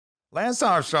Lance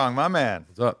Armstrong, my man.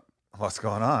 What's up? What's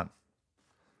going on?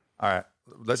 All right,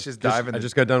 let's just dive into. I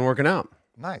just got done working out.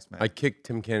 Nice, man. I kicked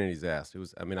Tim Kennedy's ass. It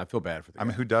was. I mean, I feel bad for the guy. I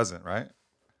mean, who doesn't, right?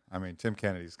 I mean, Tim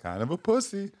Kennedy's kind of a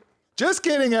pussy. Just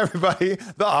kidding, everybody.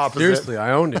 The opposite. Seriously,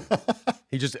 I owned him.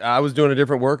 I was doing a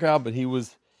different workout, but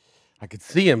I could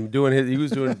see him doing he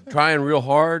was trying real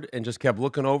hard and just kept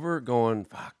looking over, going,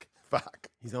 fuck.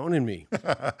 He's owning me.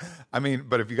 I mean,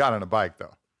 but if you got on a bike,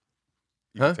 though.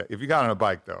 If you got on a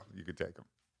bike, though, you could take him.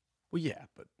 Well, yeah,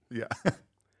 but. Yeah.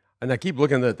 And I keep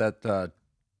looking at that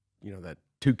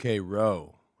 2K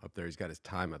row up there. He's got his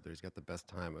time up there. He's got the best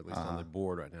time, at least on the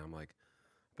board right now. I'm like,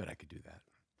 I bet I could do that.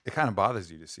 It kind of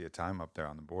bothers you to see a time up there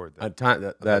on the board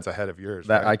that's ahead of yours.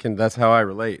 That right? That's how I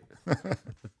relate.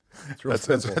 It's real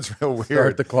that's real weird.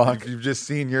 Start the clock. You've just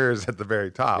seen yours at the very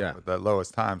top with that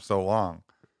lowest time so long.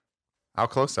 How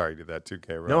close are you to that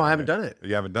 2K row? No, I haven't done it.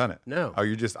 You haven't done it? No. Oh,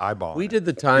 you're just eyeballing We it. did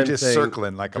the time You're just thing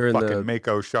circling like a fucking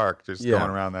Mako shark just going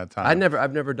around that time.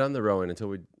 I've never done the rowing until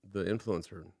the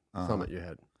influencer summit you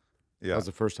had. Yeah. That was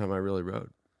the first time I really rowed.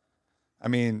 I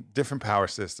mean, different power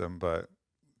system, but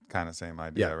kind of same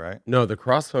idea, right? No, the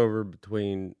crossover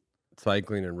between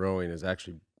cycling and rowing is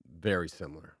actually very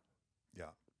similar. Yeah.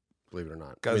 Believe it or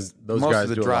not. Because those most guys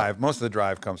of the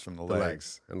drive comes from the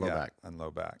legs and low back. And low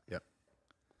back. Yep.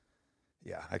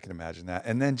 Yeah, I can imagine that.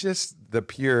 And then just the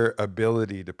pure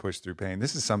ability to push through pain.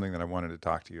 This is something that I wanted to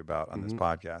talk to you about on this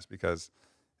podcast, because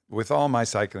with all my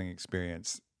cycling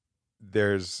experience,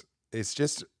 it's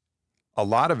just a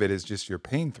lot of it is just your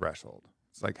pain threshold.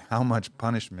 It's like, how much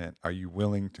punishment are you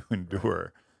willing to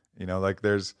endure? You know, like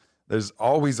there's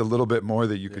always a little bit more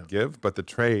that you could give, but the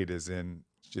trade is in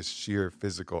just sheer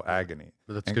physical agony.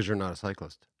 But that's because you're not a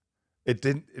cyclist. It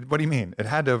didn't. What do you mean? It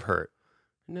had to have hurt.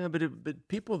 No, but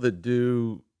people that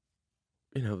do,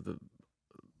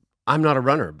 I'm not a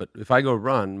runner, but if I go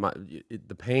run,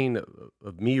 the pain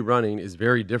of me running is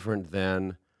very different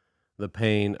than the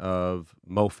pain of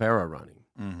Mo Farah running.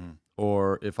 Mm-hmm.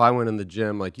 Or if I went in the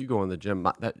gym, like you go in the gym,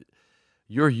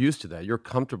 you're used to that. You're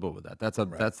comfortable with that.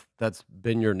 That's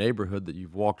been your neighborhood that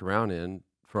you've walked around in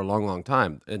for a long, long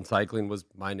time. And cycling was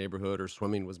my neighborhood, or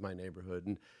swimming was my neighborhood.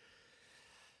 And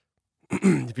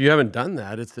if you haven't done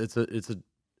that,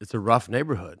 it's a rough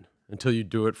neighborhood until you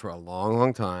do it for a long,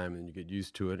 long time and you get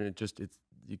used to it, and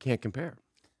you can't compare.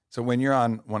 So when you're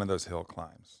on one of those hill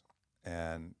climbs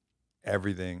and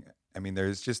everything, I mean,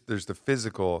 there's the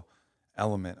physical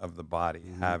element of the body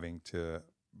having to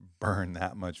burn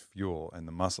that much fuel and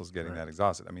the muscles getting that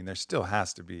exhausted. I mean, there still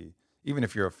has to be, even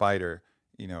if you're a fighter,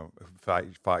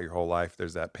 fought your whole life,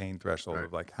 there's that pain threshold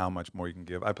of like how much more you can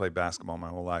give. I played basketball my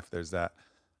whole life. There's that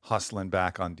hustling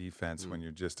back on defense when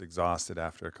you're just exhausted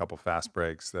after a couple fast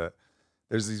breaks, that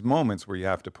there's these moments where you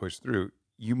have to push through.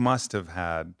 You must have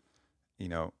had,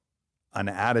 an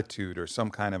attitude or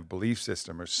some kind of belief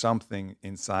system or something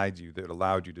inside you that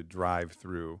allowed you to drive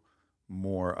through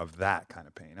more of that kind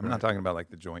of pain. I'm not talking about like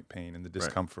the joint pain and the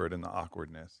discomfort and the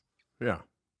awkwardness. Yeah.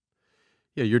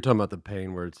 Yeah, you're talking about the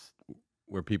pain where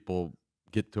people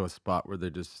get to a spot where they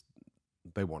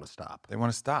want to stop. They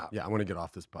want to stop. Yeah, I want to get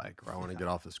off this bike, or I want to get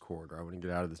off this cord, or I want to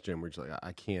get out of this gym where you're like,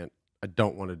 I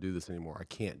don't want to do this anymore. I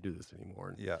can't do this anymore.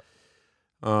 And, yeah.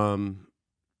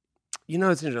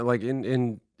 It's interesting. Like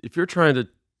if you're trying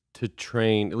to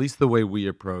train, at least the way we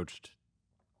approached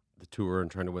the tour and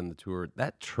trying to win the tour,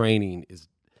 that training it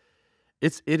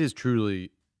is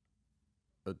truly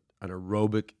an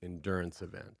aerobic endurance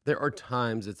event. There are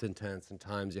times it's intense and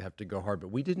times you have to go hard, but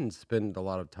we didn't spend a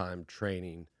lot of time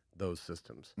training those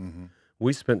systems. Mm-hmm.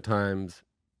 We spent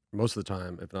most of the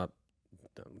time, if not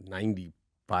 95%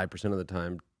 of the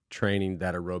time, training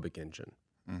that aerobic engine.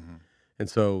 Mm-hmm. And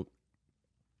so,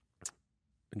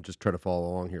 and just try to follow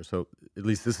along here. So at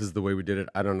least this is the way we did it.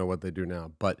 I don't know what they do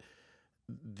now, but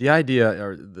the idea,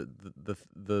 or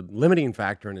the limiting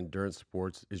factor in endurance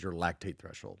sports is your lactate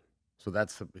threshold. So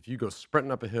that's, if you go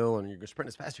sprinting up a hill and you go sprint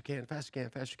as fast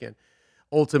as you can,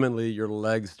 ultimately your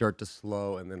legs start to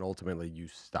slow, and then ultimately you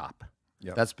stop.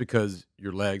 Yep. That's because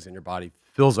your legs and your body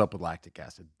fills up with lactic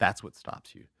acid. That's what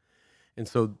stops you. And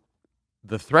so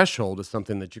the threshold is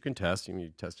something that you can test.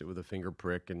 You test it with a finger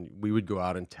prick, and we would go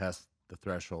out and test the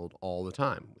threshold all the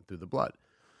time through the blood.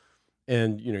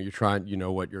 And you're trying,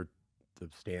 what the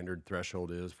standard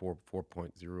threshold is,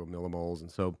 4.0 millimoles. And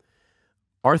so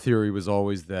our theory was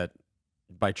always that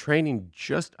by training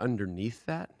just underneath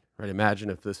that, right? Imagine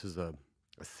if this is a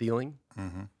ceiling,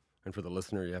 and for the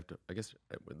listener, you have to, I guess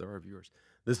there are viewers,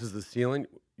 this is the ceiling.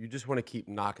 You just want to keep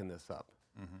knocking this up.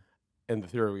 And the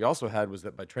theory we also had was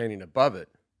that by training above it,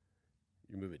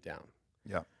 you move it down.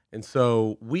 Yeah. And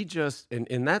so we just,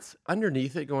 and that's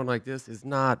underneath it going like this is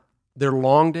not They're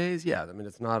long days, yeah. I mean,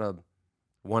 it's not a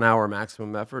 1 hour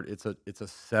maximum effort. It's a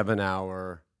 7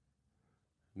 hour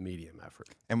medium effort.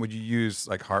 And would you use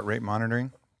like heart rate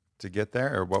monitoring to get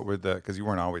there, or what would because you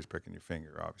weren't always pricking your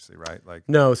finger, obviously, right? Like,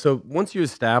 No, so once you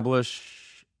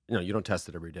establish, you don't test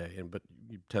it every day, but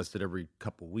you test it every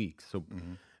couple weeks. So,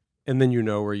 and then you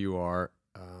know where you are.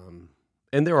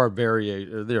 And there are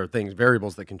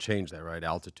variables that can change that, right?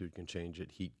 Altitude can change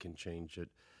it, heat can change it,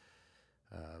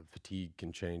 fatigue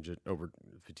can change it over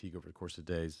the course of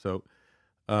days. So,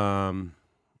 in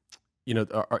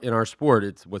our sport,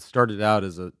 it's what started out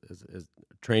as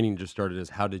training just started as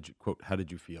how did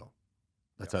you feel?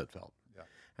 That's how it felt. Yeah.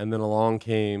 And then along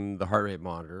came the heart rate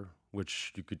monitor,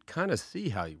 which you could kind of see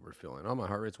how you were feeling. Oh, my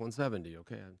heart rate's 170.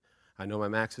 Okay, I know my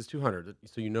max is 200,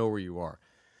 so you know where you are.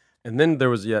 And then there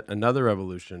was yet another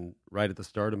evolution right at the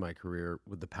start of my career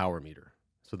with the power meter.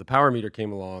 So the power meter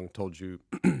came along, told you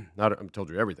told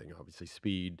you everything, obviously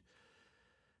speed,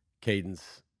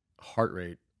 cadence, heart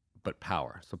rate, but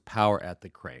power. So power at the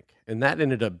crank. And that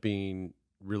ended up being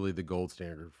really the gold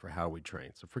standard for how we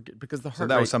train. So because the heart so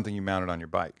that rate, was something you mounted on your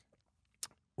bike,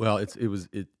 well, it's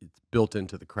built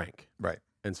into the crank. right?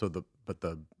 And so the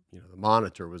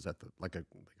monitor was at like a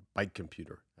bike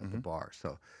computer at the bar.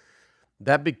 So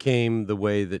that became the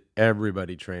way that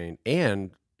everybody trained,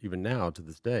 and even now to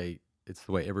this day, it's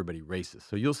the way everybody races.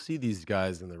 So you'll see these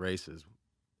guys in the races,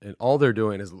 and all they're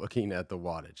doing is looking at the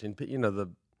wattage. And a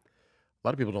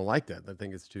lot of people don't like that. They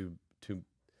think it's too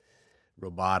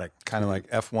robotic. Kind of like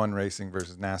F1 racing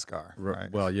versus NASCAR,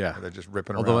 right? Well, yeah. They're just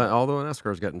ripping Although around.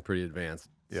 NASCAR's gotten pretty advanced,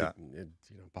 Yeah.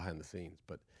 behind the scenes.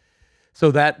 But so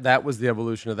that was the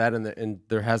evolution of that, and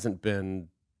there hasn't been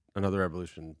another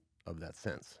evolution of that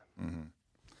since.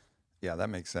 Yeah,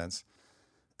 that makes sense.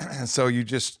 So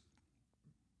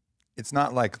it's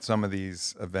not like some of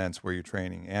these events where you're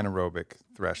training anaerobic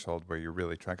threshold where you're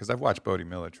really trying, because I've watched Bodie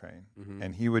Miller train,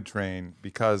 and he would train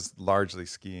because largely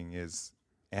skiing is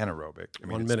anaerobic. I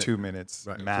mean, 1 it's minute. 2 minutes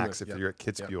Right, 2 max minutes, if yep. you're at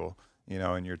Kitzbühel,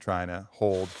 and you're trying to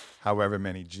hold however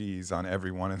many G's on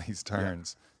every one of these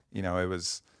turns.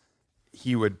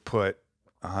 He would put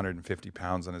 150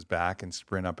 pounds on his back and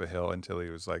sprint up a hill until he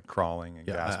was like crawling and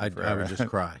gasping for I air. would just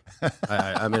cry.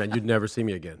 I mean, you'd never see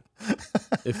me again.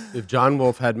 If John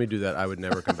Wolfe had me do that, I would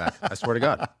never come back. I swear to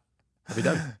God, I'd be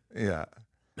done. Yeah.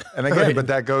 And again, Right. but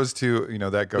that goes to,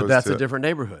 But that's a different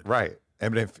neighborhood. right.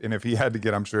 And if he had to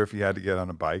get, I'm sure if he had to get on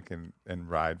a bike and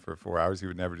ride for 4 hours, he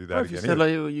would never do that Or if you again. said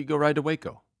either. like, you go ride to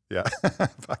Waco. Yeah.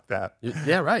 Fuck that.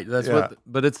 Yeah, right. That's Yeah.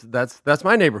 but that's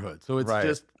my neighborhood. So it's Right.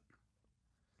 just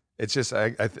It's just,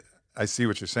 I see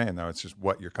what you're saying though. It's just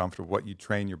what you're comfortable, what you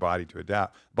train your body to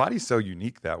adapt. Body's so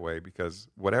unique that way because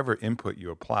whatever input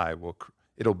you apply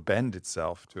it'll bend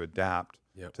itself to adapt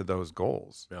Yep. to those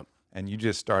goals. Yep. And you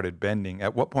just started bending.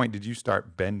 At what point did you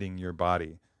start bending your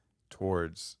body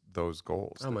towards those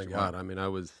goals? Oh my God. I mean, I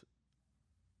was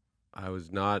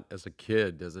not as a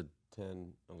kid, as a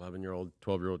 10, 11-year-old,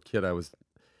 12-year-old kid,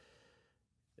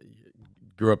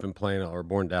 grew up in Plano, or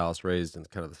born in Dallas, raised in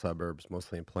kind of the suburbs,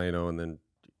 mostly in Plano. And then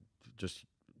just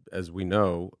as we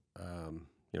know,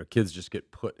 kids just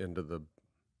get put into the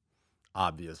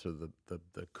obvious or the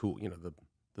cool,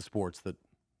 the sports that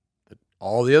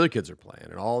all the other kids are playing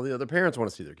and all the other parents want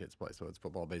to see their kids play. So it's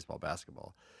football, baseball,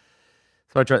 basketball.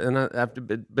 So I tried,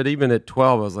 and but even at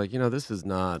 12, I was like, this is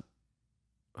not,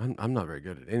 I'm not very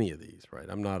good at any of these, right?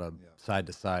 I'm not a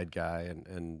side-to-side guy.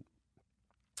 And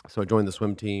so I joined the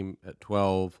swim team at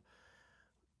 12,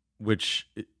 which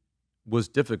was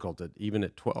difficult even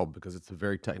at 12 because it's a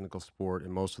very technical sport,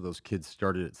 and most of those kids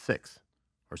started at 6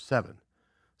 or 7.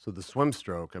 So the swim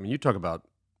stroke, I mean, you talk about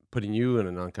putting you in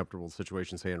an uncomfortable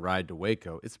situation, saying ride to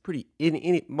Waco. It's pretty,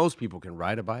 most people can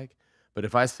ride a bike. But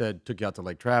if I took you out to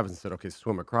Lake Travis and said, okay,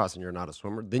 swim across, and you're not a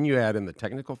swimmer, then you add in the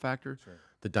technical factor,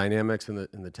 the dynamics and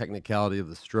the technicality of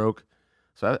the stroke.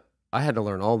 So I had to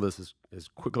learn all this as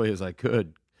quickly as I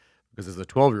could, because as a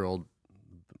 12-year-old,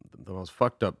 the most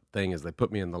fucked up thing is they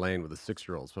put me in the lane with a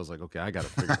 6-year-old. So I was like, okay, I got to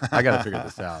figure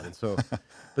this out. And so,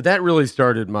 but that really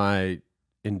started my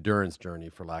endurance journey,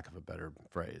 for lack of a better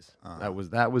phrase. That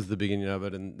was the beginning of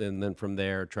it, and then from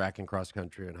there, track and cross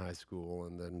country in high school,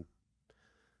 and then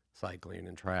cycling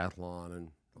and triathlon. And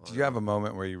did you have a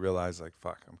moment where you realized, like,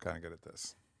 fuck, I'm kind of good at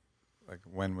this? Like,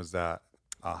 when was that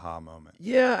aha moment?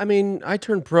 Yeah, I mean, I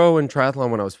turned pro in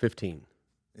triathlon when I was 15.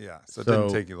 Yeah, so it didn't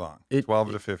take you long.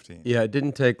 12 to 15. Yeah, it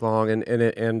didn't take long,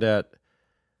 and at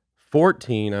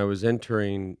 14, I was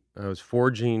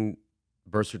forging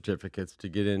birth certificates to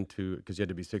get into, because you had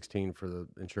to be 16 for the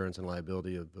insurance and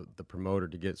liability of the promoter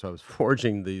to get. So I was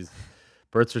forging these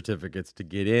birth certificates to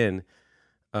get in,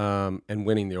 and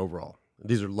winning the overall.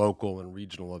 these are local and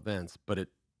regional events, but at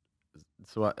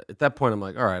that point, I'm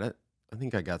like, all right, I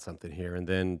think I got something here. And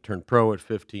then turned pro at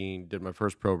 15, did my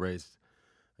first pro race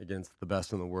against the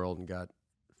best in the world, and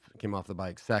came off the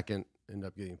bike second, ended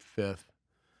up getting fifth.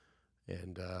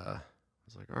 And I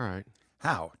was like, all right.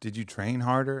 How did you train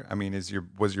harder? I mean,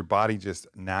 was your body just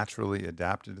naturally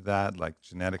adapted to that, like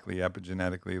genetically,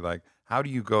 epigenetically? Like, how do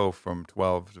you go from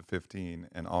 12 to 15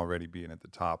 and already being at the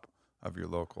top of your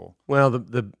local? Well,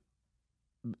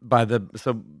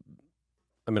 so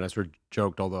I mean, I sort of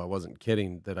joked, although I wasn't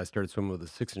kidding, that I started swimming with the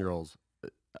 16-year-olds.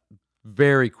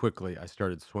 Very quickly, I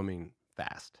started swimming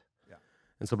fast. Yeah.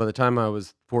 And so by the time I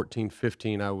was 14,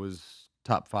 15, I was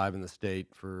top 5 in the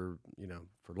state for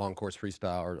long course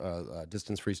freestyle or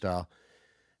distance freestyle.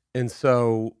 And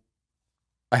so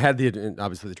I had and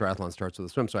obviously the triathlon starts with a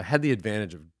swim. So I had the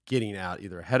advantage of getting out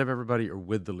either ahead of everybody or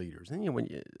with the leaders.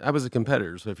 And I was a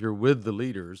competitor. So if you're with the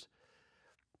leaders,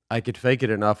 I could fake it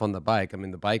enough on the bike. I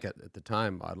mean, the bike at the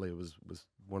time, oddly, was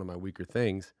one of my weaker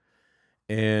things.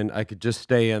 And I could just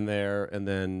stay in there and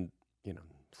then,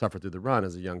 suffer through the run.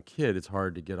 As a young kid, it's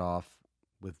hard to get off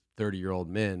with 30-year-old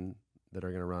men that are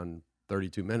going to run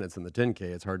 32 minutes in the 10K.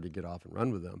 It's hard to get off and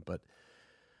run with them. But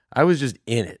I was just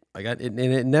in it. And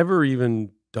it never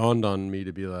even dawned on me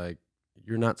to be like,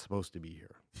 you're not supposed to be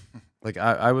here. Like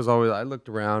I looked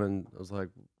around and I was like,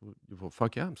 well,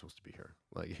 fuck yeah, I'm supposed to be here.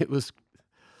 Like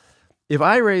if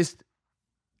I raced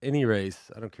any race,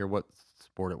 I don't care what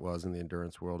sport it was in the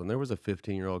endurance world, and there was a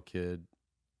 15-year-old kid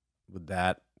with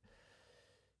that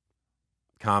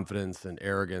confidence and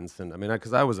arrogance, and I mean,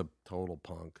 because I was a total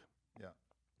punk. Yeah.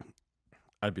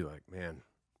 I'd be like, man.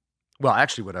 Well,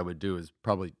 actually, what I would do is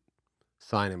probably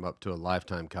sign him up to a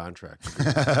lifetime contract.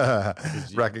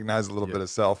 Recognize a little bit of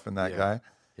self in that guy.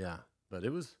 Yeah, but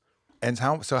it was. And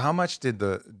how much did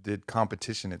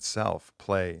competition itself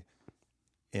play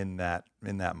in that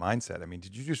mindset? I mean,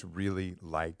 did you just really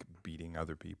like beating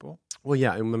other people? Well,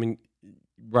 yeah, I mean,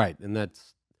 right, and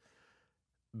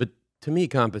but to me,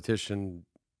 competition,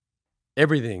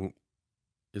 everything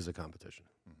is a competition,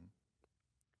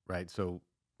 right? So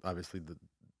obviously,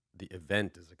 the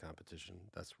event is a competition.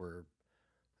 That's where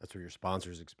your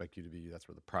sponsors expect you to be. That's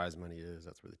where the prize money is.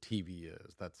 That's where the TV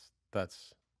is.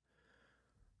 That's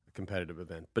a competitive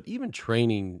event. But even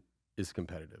training is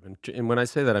competitive. And when I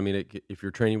say that, I mean if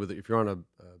you're training if you're on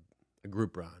a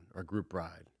group run or a group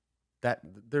ride, that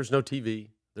there's no TV,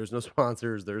 there's no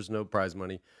sponsors, there's no prize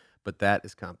money, but that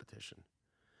is competition.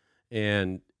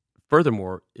 And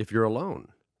furthermore, if you're alone,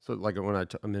 so like when I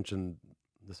mentioned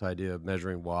this idea of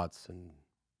measuring watts and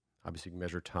obviously you can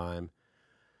measure time,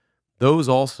 those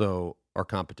also are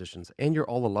competitions, and you're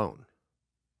all alone.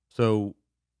 So,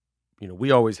 we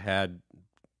always had,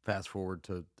 fast forward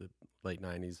to the late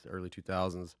 90s, early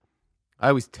 2000s, I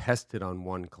always tested on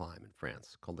one climb in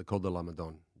France called the Col de la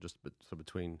Madone, so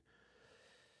between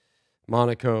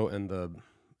Monaco and the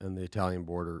Italian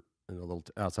border,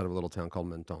 outside of a little town called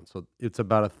Menton. So it's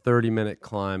about a 30-minute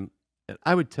climb, and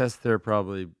I would test there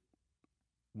probably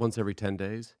once every 10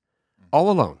 days, all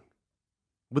alone,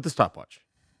 with the stopwatch.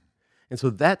 And so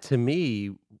that to me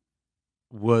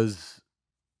was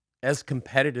as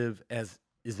competitive as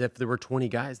if there were 20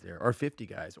 guys there or 50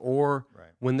 guys, or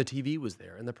when the TV was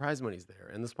there and the prize money's there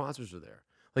and the sponsors are there.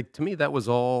 Like, to me, that was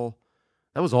all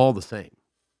the same.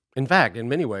 In fact, in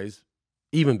many ways,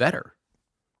 even better.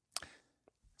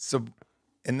 So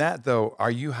in that, though, are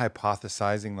you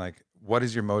hypothesizing, like, what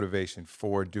is your motivation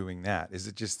for doing that? Is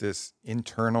it just this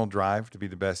internal drive to be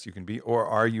the best you can be? Or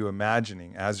are you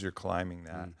imagining, as you're climbing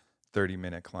that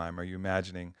 30-minute climb, are you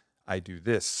imagining, I do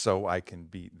this so I can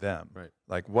beat them? Right.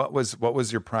 Like, what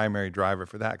was your primary driver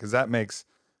for that? Because that makes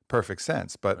perfect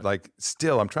sense. But like,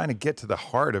 still, I'm trying to get to the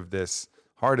heart of this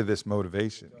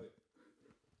motivation. Let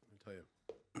me tell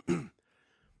you.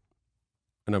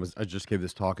 And I just gave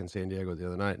this talk in San Diego the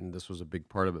other night, and this was a big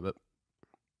part of it.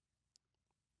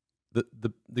 But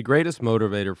the greatest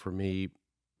motivator for me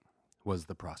was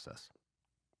the process.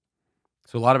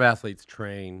 So a lot of athletes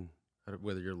train,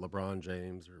 whether you're LeBron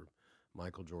James or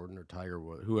Michael Jordan or Tiger,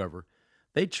 whoever,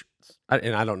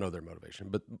 and I don't know their motivation,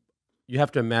 but you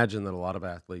have to imagine that a lot of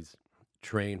athletes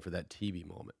train for that TV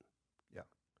moment. Yeah.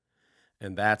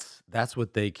 And that's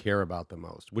what they care about the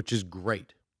most, which is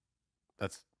great.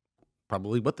 That's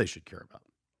probably what they should care about.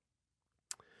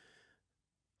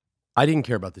 I didn't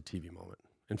care about the TV moment.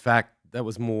 In fact, that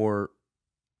was more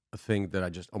a thing that I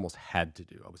just almost had to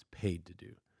do. I was paid to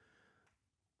do.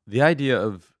 The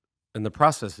idea and the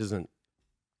process isn't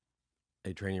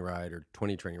a training ride or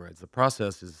 20 training rides. The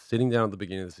process is sitting down at the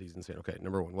beginning of the season saying, okay,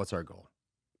 number one, what's our goal?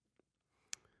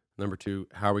 Number two,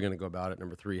 how are we going to go about it?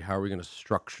 Number three, how are we going to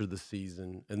structure the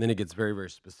season? And then it gets very, very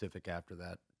specific after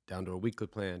that, down to a weekly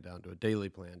plan, down to a daily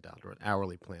plan, down to an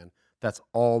hourly plan. That's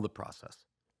all the process.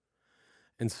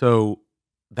 And so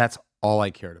that's all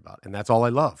I cared about. And that's all I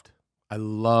loved. I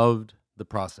loved the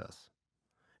process.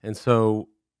 And so,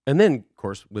 and then, of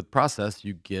course, with process,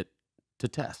 you get to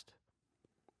test.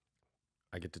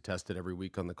 I get to test it every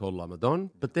week on the Col de la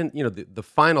Madone. But then, the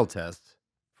final test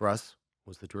for us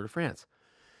was the Tour de France.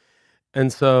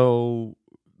 And so,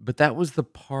 but that was the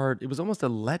part, it was almost a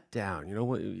letdown.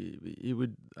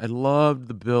 I loved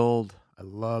the build. I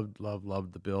loved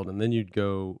the build. And then I'd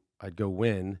go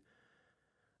win.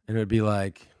 And it would be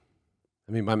like,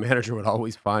 my manager would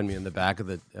always find me in the back of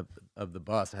the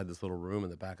bus. I had this little room in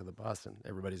the back of the bus, and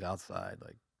everybody's outside,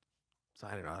 like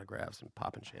signing autographs and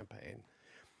popping champagne.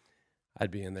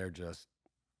 I'd be in there just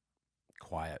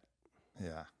quiet.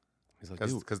 Yeah. He's like,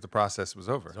 because the process was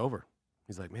over. It's over.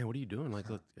 He's like, man, what are you doing? Like,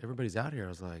 look, everybody's out here. I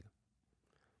was like,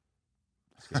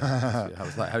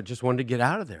 I just wanted to get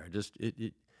out of there.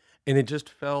 And it just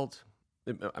felt.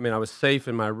 I was safe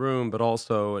in my room, but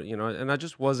also, and I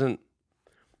just wasn't.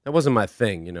 That wasn't my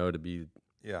thing, to be.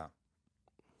 Yeah,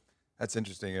 that's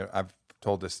interesting. I've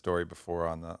told this story before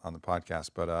on the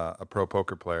podcast, but a pro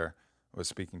poker player was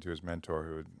speaking to his mentor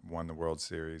who had won the World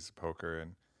Series of Poker,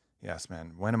 and he asked,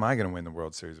 "Man, when am I going to win the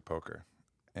World Series of Poker?"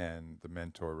 And the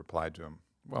mentor replied to him,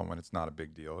 "Well, when it's not a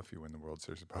big deal if you win the World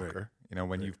Series of Poker. Right.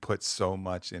 When you've put so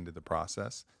much into the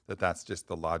process that's just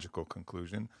the logical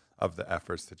conclusion of the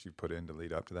efforts that you put in to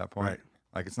lead up to that point." Right.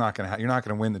 Like it's not gonna. You're not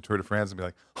gonna win the Tour de France and be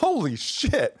like, "Holy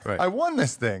shit, right. I won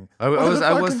this thing." I was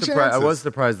surprised. I was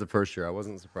surprised the first year. I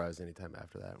wasn't surprised anytime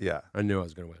after that. Yeah, I knew I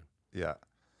was gonna win. Yeah.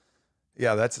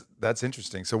 That's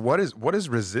interesting. So what does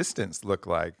resistance look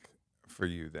like for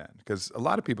you then? Because a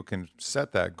lot of people can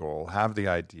set that goal, have the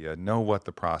idea, know what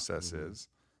the process is,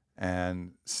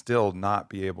 and still not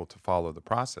be able to follow the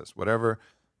process. Whatever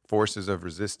forces of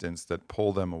resistance that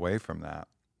pull them away from that,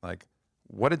 like.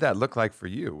 What did that look like for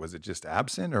you? Was it just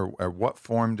absent, or what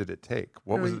form did it take?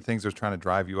 What was the things that was trying to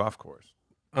drive you off course?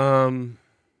 Well,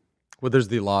 there's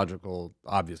the logical,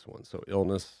 obvious ones. So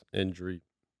illness, injury.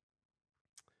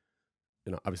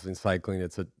 Obviously in cycling,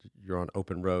 you're on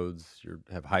open roads. You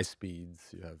have high speeds.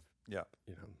 You have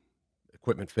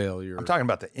equipment failure. I'm talking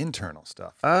about the internal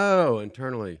stuff. Oh,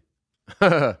 internally.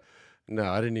 No,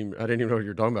 I didn't even know what you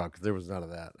were talking about because there was none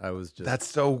of that. I was just. That's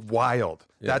so wild.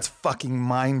 Yeah. That's fucking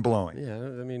mind blowing.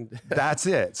 Yeah, that's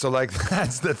it. So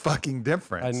that's the fucking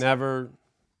difference. I never.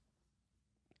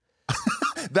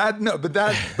 But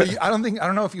I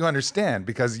don't know if you understand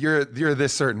because you're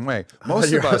this certain way.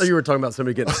 Most of us. You were talking about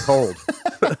somebody getting a cold.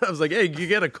 I was like, hey, you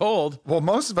get a cold. Well,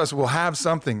 most of us will have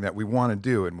something that we want to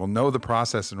do, and we'll know the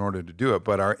process in order to do it.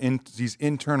 But these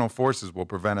internal forces will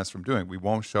prevent us from doing it. We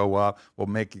won't show up. We'll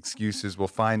make excuses. We'll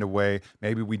find a way.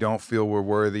 Maybe we don't feel we're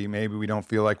worthy. Maybe we don't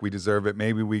feel like we deserve it.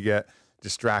 Maybe we get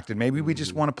distracted. Maybe we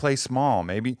just want to play small.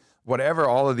 Maybe whatever.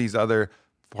 All of these other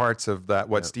parts of that,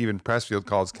 what Stephen Pressfield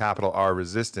calls capital R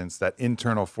resistance, that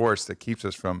internal force that keeps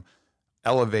us from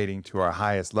elevating to our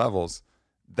highest levels,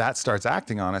 that starts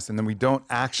acting on us, and then we don't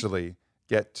actually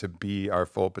get to be our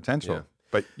full potential. Yeah.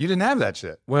 But you didn't have that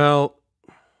shit. Well,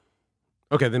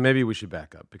 okay, then maybe we should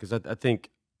back up because I think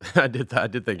I did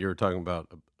think you were talking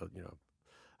about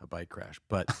a bike crash,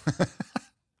 but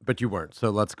but you weren't.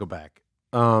 So let's go back.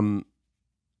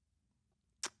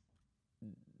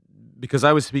 Because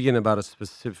I was speaking about a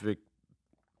specific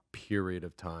period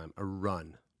of time, a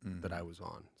run that I was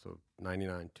on. So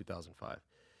 99, 2005.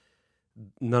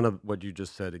 None of what you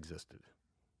just said existed.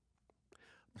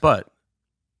 But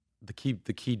the key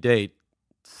date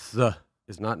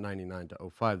is not 99 to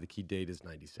 05. The key date is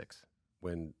 96.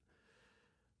 When,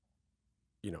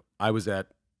 I was at,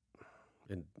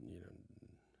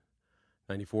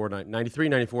 94, 93,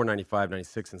 94, 95,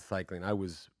 96 in cycling. I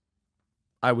was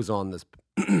on this,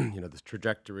 this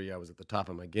trajectory. I was at the top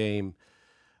of my game.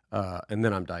 And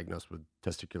then I'm diagnosed with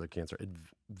testicular cancer,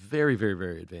 very, very,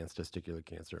 very advanced testicular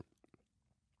cancer.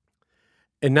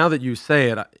 And now that you say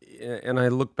it, and I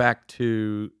look back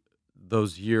to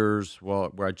those years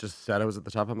where I just said I was at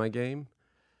the top of my game,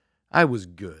 I was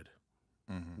good,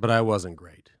 but I wasn't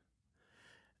great.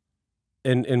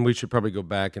 And we should probably go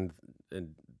back and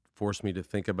force me to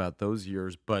think about those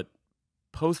years. But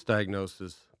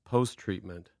post-diagnosis,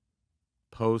 post-treatment,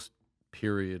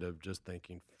 post-period of just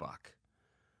thinking, fuck,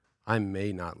 I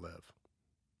may not live.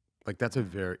 Like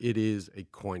it is a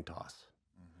coin toss.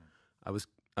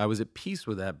 I was at peace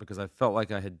with that because I felt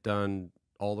like I had done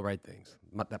all the right things.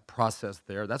 That process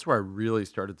there, that's where I really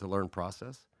started to learn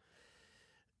process.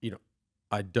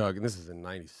 I dug, and this is in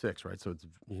 96, right? So it's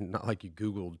not like you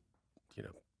Googled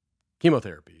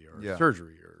chemotherapy or Yeah.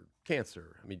 surgery or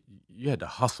cancer. I mean, you had to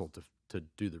hustle to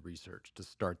do the research, to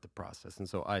start the process. And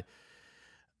so I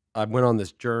went on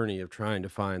this journey of trying to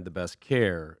find the best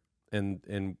care,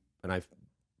 and I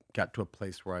got to a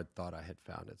place where I thought I had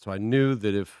found it. So I knew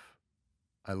that if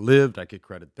I lived, I could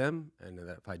credit them, and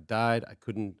that if I died, I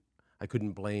couldn't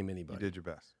blame You anybody did your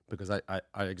best. because I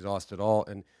exhausted all,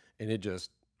 and it just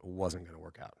wasn't going to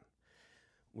work out,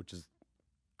 which is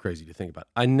crazy to think about.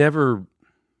 I never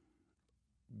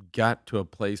got to a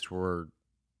place where,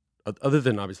 other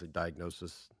than obviously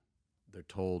diagnosis, they're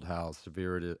told how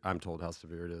severe it is. I'm told how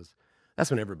severe it is. That's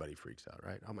when everybody freaks out,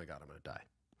 right? Oh my God, I'm going to die.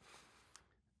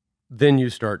 Then you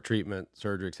start treatment,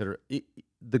 surgery, et cetera.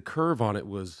 The curve on it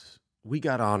we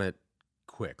got on it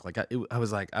quick. Like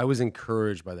I was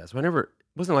encouraged by that. So it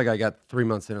wasn't like I got 3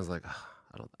 months in. I was like,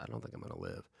 I don't think I'm going to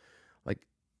live. Like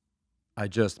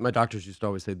my doctors used to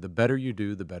always say, the better you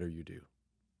do, the better you do.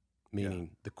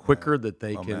 Meaning the quicker that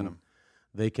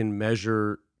they can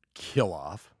measure kill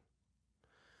off,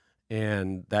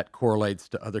 and that correlates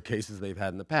to other cases they've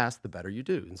had in the past, the better you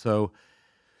do. And so,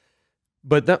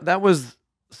 but that was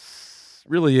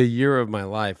really a year of my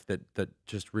life that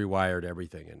just rewired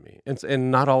everything in me. And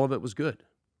not all of it was good.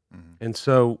 Mm-hmm. And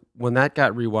so when that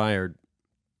got rewired,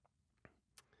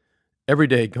 every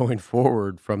day going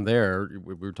forward from there,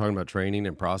 we were talking about training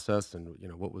and process and,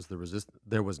 what was the resistance?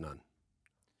 There was none.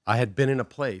 I had been in a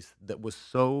place that was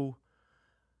so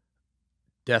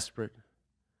desperate,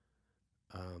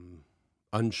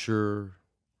 unsure,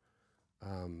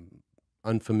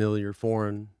 unfamiliar,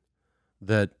 foreign,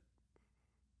 that,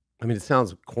 I mean, it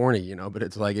sounds corny, but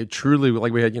it's like, it truly,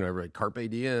 like we had, everybody, carpe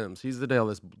diem, seize the day, all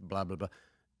this blah, blah, blah.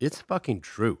 It's fucking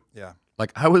true. Yeah.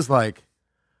 Like, I was like,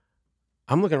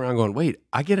 I'm looking around going, wait,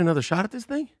 I get another shot at this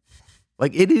thing?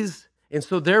 Like, it is. And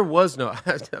so there was no,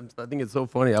 I think it's so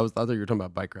funny. I thought you were talking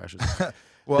about bike crashes.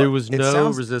 Well, there was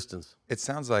no resistance. It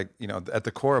sounds like, at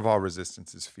the core of all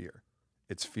resistance is fear.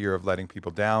 It's fear of letting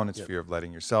people down. It's fear of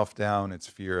letting yourself down. It's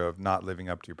fear of not living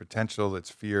up to your potential. It's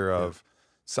fear of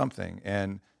something.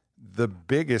 And the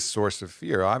biggest source of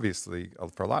fear, obviously,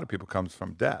 for a lot of people, comes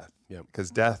from death.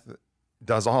 Because death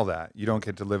does all that. You don't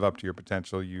get to live up to your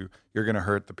potential. You're going to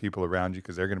hurt the people around you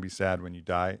because they're going to be sad when you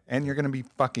die, and you're going to be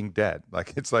fucking dead.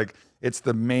 It's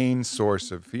the main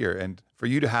source of fear. And for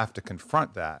you to have to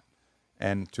confront that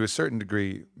and to a certain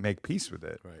degree make peace with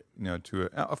it, right?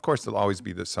 Of course, there'll always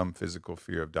be some physical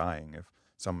fear of dying if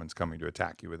someone's coming to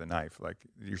attack you with a knife. Like,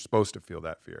 you're supposed to feel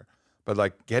that fear. But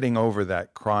like getting over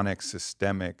that chronic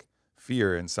systemic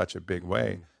fear in such a big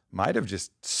way might have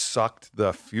just sucked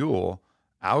the fuel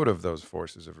out of those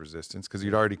forces of resistance, because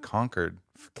you'd already conquered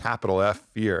capital F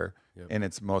fear in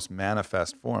its most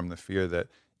manifest form, the fear that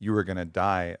you were going to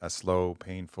die a slow,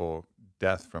 painful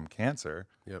death from cancer.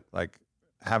 Like,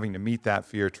 having to meet that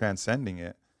fear, transcending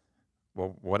it.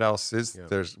 Well, what else is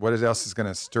what else is going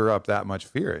to stir up that much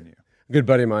fear in you? A good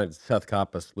buddy of mine, Seth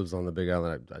Koppas, lives on the Big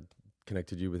Island. I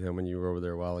connected you with him when you were over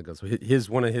there a while ago. So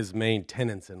one of his main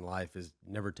tenets in life is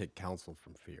never take counsel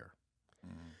from fear.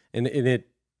 And it,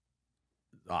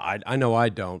 I know I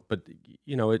don't, but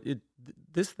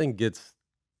this thing gets,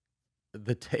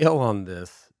 the tail on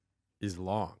this is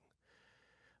long.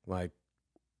 Like,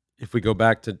 if we go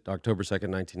back to October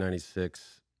 2nd,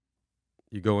 1996,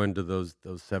 you go into those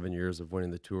 7 years of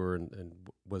winning the tour, and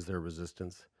was there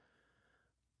resistance?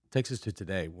 It takes us to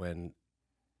today when,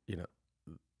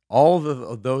 all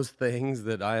of those things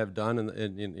that I have done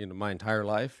in my entire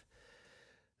life,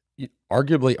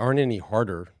 arguably aren't any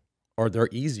harder, or they're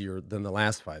easier than the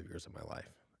last 5 years of my life.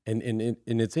 And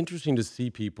it's interesting to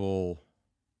see people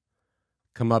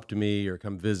come up to me or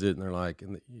come visit, and they're like,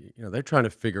 they're trying to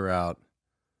figure out,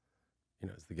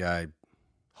 is the guy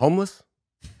homeless?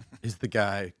 Is the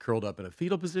guy curled up in a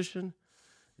fetal position?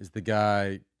 Is the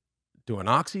guy doing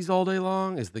oxys all day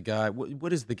long? Is the guy,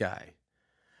 what is the guy?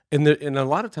 And a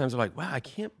lot of times they're like, wow, I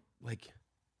can't,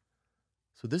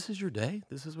 so this is your day?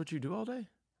 This is what you do all day?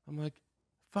 I'm like,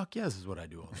 fuck yeah, this is what I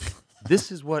do all day.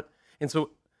 This is what, and so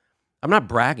I'm not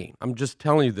bragging. I'm just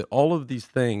telling you that all of these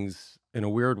things, in a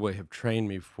weird way, have trained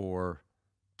me for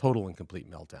total and complete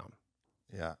meltdown.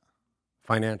 Yeah.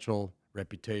 Financial,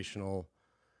 reputational,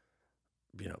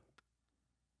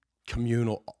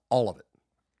 communal, all of it.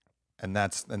 And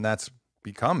that's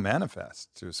become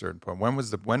manifest to a certain point. When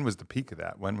was the peak of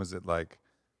that? When was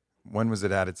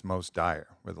it at its most dire?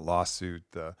 Where the lawsuit,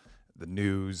 the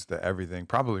news, the everything,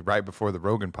 probably right before the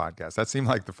Rogan podcast. That seemed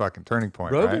like the fucking turning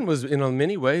point. Rogan right? was, in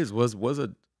many ways, was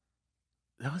an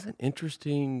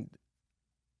interesting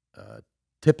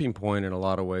tipping point in a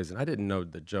lot of ways, and I didn't know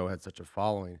that Joe had such a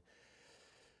following.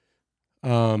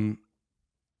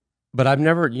 But I've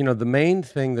never, the main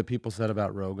thing that people said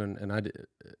about Rogan, and it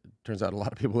turns out a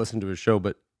lot of people listen to his show,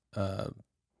 but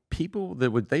people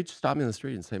they'd stop me in the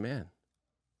street and say, "Man,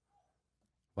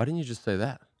 why didn't you just say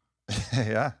that?"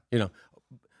 Yeah.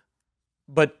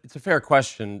 But it's a fair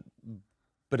question,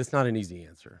 but it's not an easy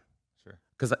answer. Sure.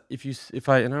 Because and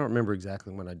I don't remember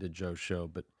exactly when I did Joe's show,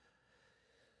 but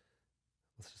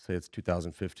let's just say it's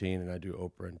 2015 and I do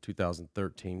Oprah in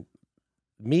 2013.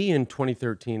 Me in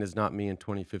 2013 is not me in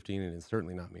 2015, and it's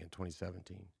certainly not me in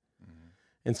 2017. Mm-hmm.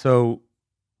 And so,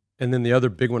 and then the other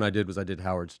big one I did was I did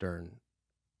Howard Stern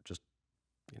just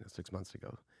 6 months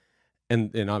ago.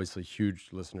 And obviously huge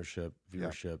listenership,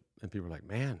 viewership, and people are like,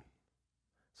 "Man."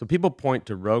 So people point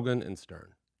to Rogan and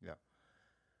Stern. Yeah.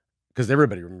 Because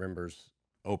everybody remembers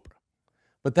Oprah.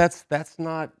 But that's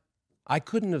not, I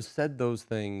couldn't have said those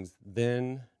things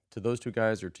then to those two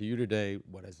guys or to you today,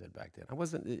 what I said back then.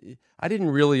 I didn't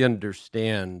really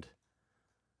understand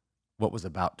what was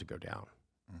about to go down.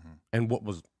 Mm-hmm. And what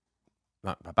was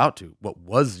not about to, what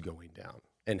was going down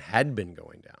and had been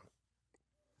going down.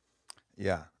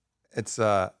 Yeah. It's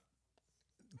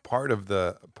part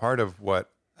of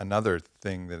what another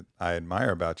thing that I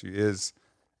admire about you is,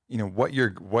 what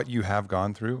you have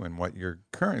gone through and what you're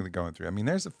currently going through. I mean,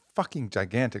 there's a fucking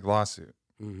gigantic lawsuit.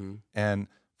 Mm-hmm. And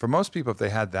for most people, if they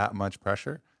had that much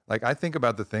pressure, like I think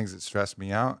about the things that stress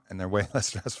me out and they're way less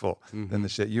stressful than the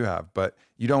shit you have, but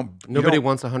nobody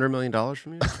wants $100 million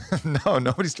from you. No,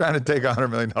 nobody's trying to take $100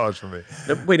 million from me.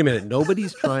 No, wait a minute.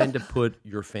 Nobody's trying to put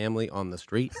your family on the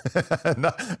street.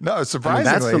 No, surprisingly.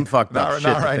 That's some fucked up shit.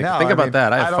 Not right now. Think about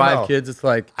that. I have 5 kids. It's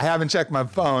like, I haven't checked my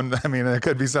phone. I mean, it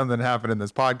could be something that happened in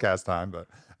this podcast time, but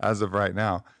as of right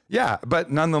now, yeah.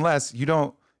 But nonetheless, you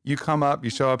come up, you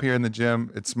show up here in the gym,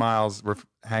 it smiles, we're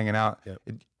hanging out.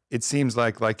 Yep. It seems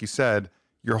like you said,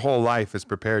 your whole life has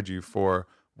prepared you for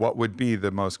what would be the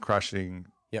most crushing,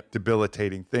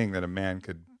 debilitating thing that a man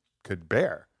could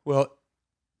bear. Well,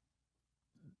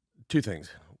 2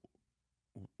 things.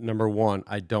 Number 1,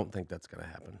 I don't think that's going to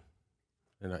happen.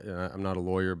 And I'm not a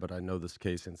lawyer, but I know this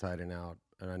case inside and out,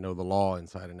 and I know the law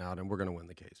inside and out, and we're going to win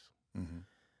the case. Mm-hmm.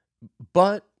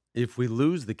 But if we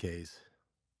lose the case,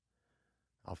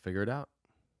 I'll figure it out.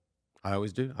 I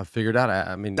always do. I'll figure it out.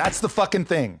 I mean, that's the fucking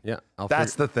thing. Yeah,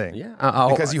 that's the thing. Yeah,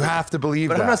 because you have to believe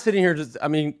that. But I'm not sitting here just. I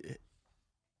mean,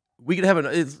 we could have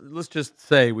let's just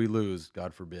say we lose,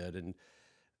 God forbid,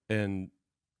 and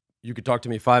you could talk to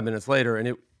me 5 minutes later, and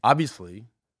it obviously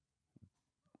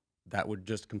that would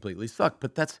just completely suck.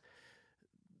 But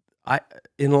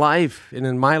in life and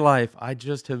in my life, I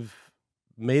just have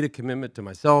made a commitment to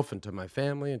myself and to my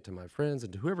family and to my friends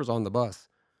and to whoever's on the bus.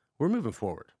 We're moving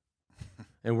forward.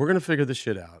 And we're going to figure this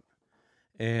shit out.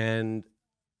 And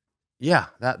yeah,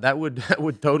 that would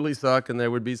totally suck, and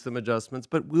there would be some adjustments,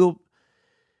 but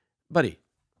buddy,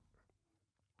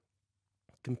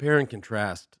 compare and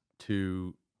contrast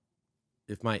to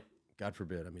if God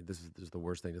forbid, I mean, this is the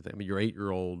worst thing to think. I mean, your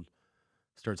 8-year-old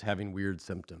starts having weird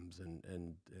symptoms,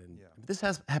 and this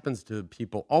happens to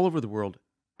people all over the world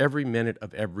every minute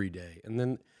of every day. And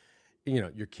then,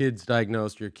 your kid's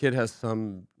diagnosed, your kid has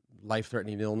some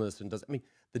life-threatening illness and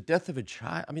the death of a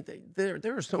child. I mean, there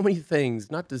are so many things,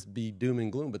 not to be doom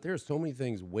and gloom, but there are so many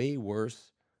things way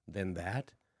worse than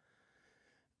that.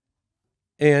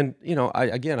 And,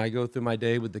 I go through my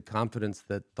day with the confidence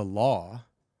that the law,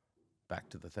 back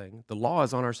to the thing, the law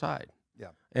is on our side. Yeah.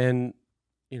 And,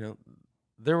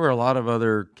 there were a lot of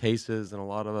other cases and a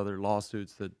lot of other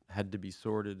lawsuits that had to be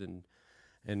sorted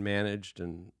and managed,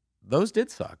 and those did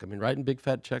suck. I mean, writing big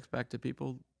fat checks back to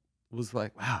people was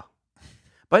like, wow.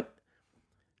 But,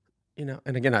 and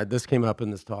again, this came up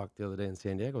in this talk the other day in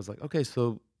San Diego. I was like, okay,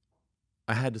 so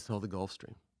I had to sell the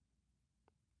Gulfstream.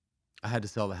 I had to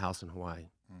sell the house in Hawaii.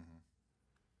 Mm-hmm.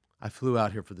 I flew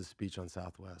out here for this speech on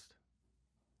Southwest.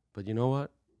 But you know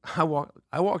what? I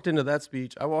walked into that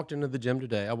speech. I walked into the gym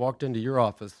today. I walked into your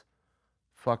office,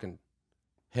 fucking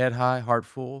head high, heart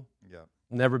full. Yeah.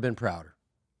 Never been prouder.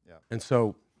 Yeah. And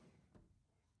so,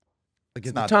 like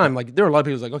at the time, there were a lot of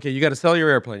people who was like, okay, you got to sell your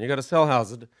airplane. You got to sell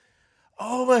houses.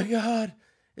 Oh my God.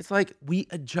 It's like we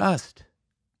adjust.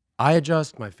 I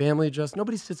adjust. My family adjusts.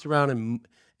 Nobody sits around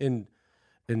and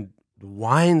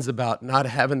whines about not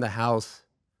having the house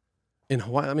in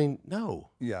Hawaii. I mean, no.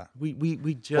 Yeah. We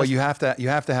just. Well, you have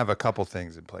to have a couple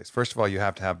things in place. First of all, you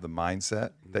have to have the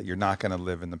mindset that you're not going to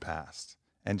live in the past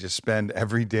and just spend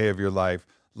every day of your life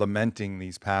lamenting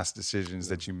these past decisions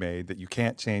that you made that you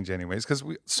can't change anyways, because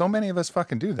so many of us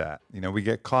fucking do that. We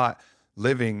get caught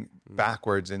living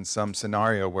backwards in some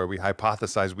scenario where we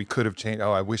hypothesize we could have changed.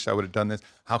 Oh, I wish I would have done this.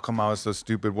 How come I was so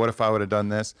stupid? What if I would have done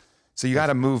this? So you got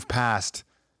to move past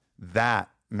that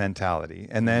mentality.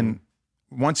 And then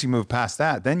once you move past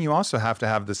that, then you also have to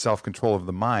have the self-control of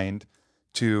the mind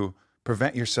to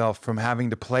prevent yourself from having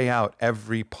to play out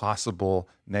every possible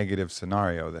negative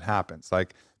scenario that happens.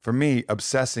 Like for me,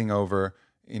 obsessing over,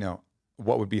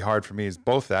 what would be hard for me is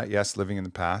both that, yes, living in the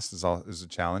past is a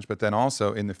challenge, but then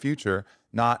also in the future,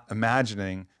 not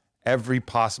imagining every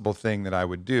possible thing that I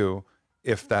would do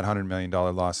if that $100 million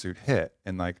lawsuit hit.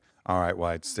 And like, all right,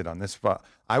 well, I'd sit on this spot.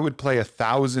 I would play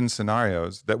 1,000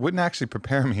 scenarios that wouldn't actually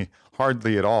prepare me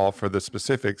hardly at all for the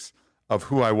specifics of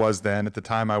who I was then at the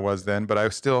time I was then, but I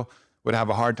still would have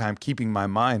a hard time keeping my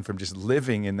mind from just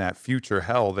living in that future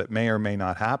hell that may or may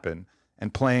not happen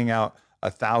and playing out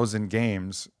 1,000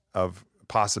 games of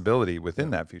possibility within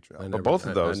that future. But both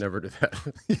of those, I never do that.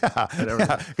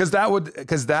 yeah, because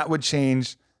that would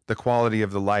change the quality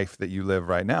of the life that you live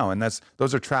right now. And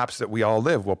those are traps that we all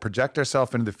live. We'll project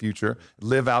ourselves into the future,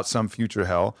 live out some future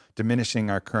hell, diminishing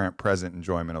our current present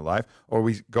enjoyment of life, or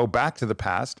we go back to the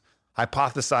past,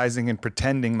 hypothesizing and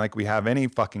pretending like we have any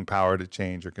fucking power to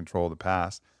change or control the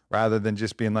past, rather than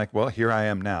just being like, well, here I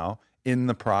am now in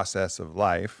the process of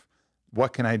life.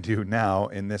 What can I do now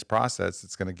in this process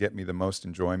that's going to get me the most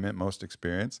enjoyment, most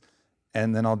experience,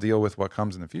 and then I'll deal with what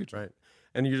comes in the future. Right.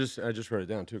 And I just wrote it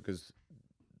down too, because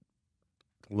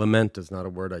lament is not a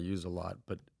word I use a lot,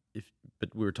 but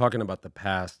we were talking about the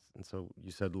past, and so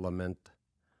you said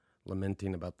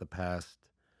lamenting about the past,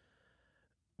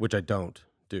 which I don't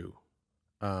do,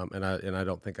 and I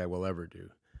don't think I will ever do.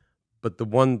 But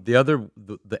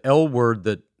the L word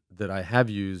that I have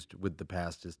used with the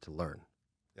past is to learn.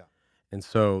 Yeah. And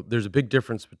so there's a big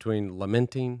difference between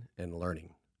lamenting and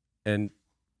learning. And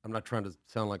I'm not trying to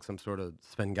sound like some sort of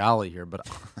Svengali here, but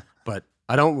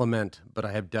I don't lament, but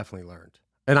I have definitely learned.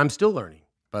 And I'm still learning,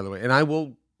 by the way. And I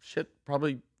will,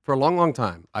 probably for a long, long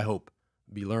time, I hope,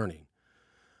 be learning.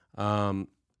 And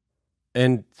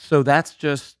so that's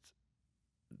just,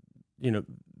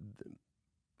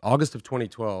 August of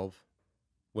 2012,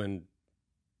 when,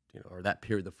 or that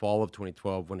period, the fall of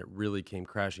 2012, when it really came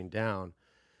crashing down,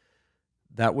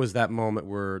 that was that moment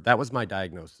where, that was my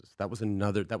diagnosis. That was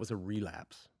a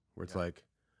relapse where it's like,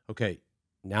 okay,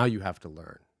 now you have to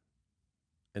learn.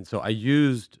 And so I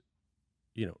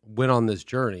went on this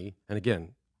journey, and again,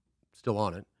 still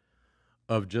on it,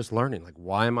 of just learning, like,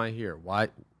 why am I here? Why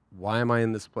am I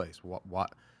in this place?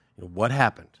 What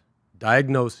happened?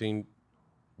 Diagnosing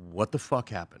what the fuck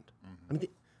happened. I mean,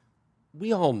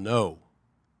 we all know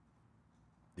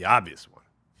the obvious one.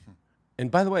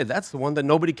 And by the way, that's the one that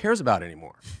nobody cares about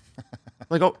anymore.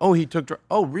 Like, he took drugs.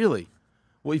 Oh, really?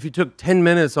 Well, if you took 10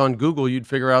 minutes on Google, you'd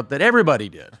figure out that everybody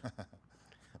did.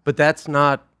 But that's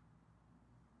not,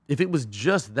 if it was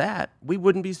just that, we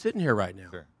wouldn't be sitting here right now.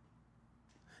 Sure.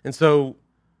 And so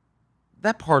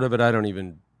that part of it, I don't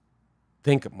even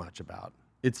think much about.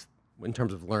 It's in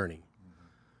terms of learning.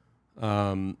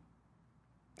 So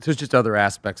it's just other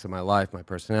aspects of my life, my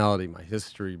personality, my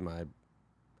history, my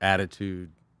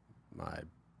attitude, my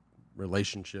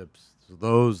relationships.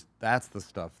 So that's the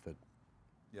stuff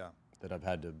that I've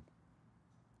had to,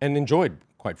 and enjoyed,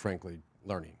 quite frankly,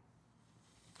 learning.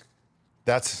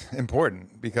 That's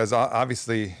important because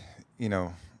obviously,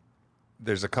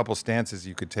 there's a couple stances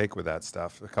you could take with that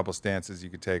stuff. A couple stances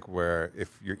you could take where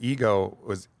if your ego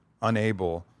was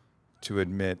unable to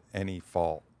admit any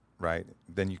fault, right,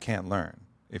 then you can't learn.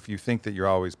 If you think that you're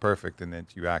always perfect and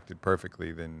that you acted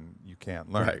perfectly, then you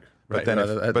can't learn. Right. But then,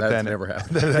 that's never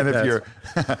happened. Then if you're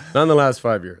not in the last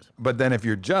 5 years. But then if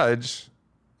your judge,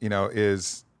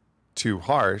 is too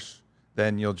harsh,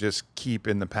 then you'll just keep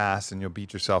in the past and you'll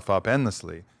beat yourself up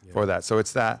endlessly for that. So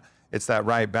it's that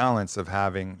right balance of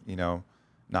having,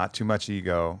 not too much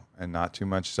ego and not too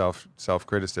much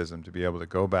self-criticism to be able to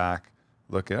go back,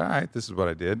 look at, all right, this is what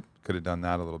I did. Could have done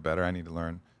that a little better. I need to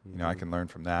learn. I can learn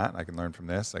from that. I can learn from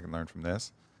this. I can learn from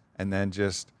this. And then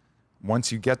just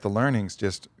once you get the learnings,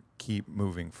 just keep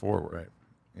moving forward. Right.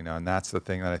 And that's the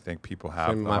thing that I think people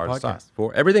have the the hardest time.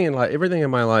 For everything in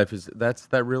my life is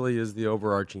that really is the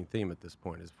overarching theme at this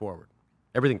point, is forward.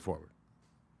 Everything forward.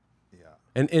 Yeah.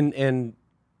 And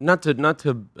not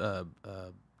to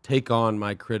take on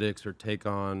my critics or take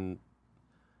on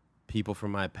people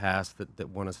from my past that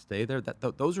want to stay there.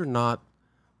 Those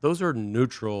are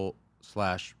neutral /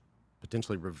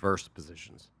 potentially reverse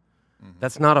positions. Mm-hmm.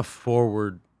 That's not a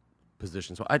forward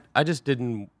position. So I just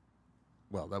didn't.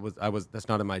 Well, that's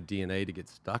not in my DNA to get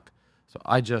stuck. So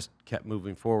I just kept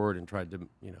moving forward and tried to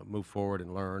move forward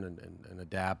and learn and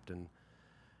adapt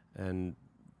and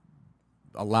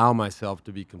allow myself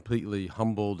to be completely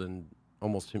humbled and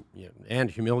almost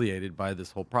and humiliated by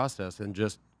this whole process, and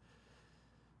just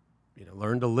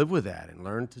learn to live with that and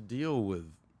learn to deal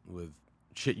with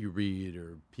shit you read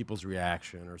or people's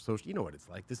reaction or social. You know what it's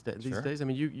like these Sure. days. I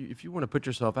mean, if you want to put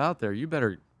yourself out there, you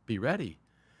better be ready.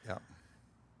 Yeah.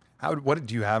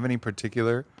 Do you have any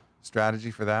particular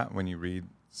strategy for that when you read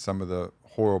some of the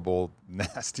horrible,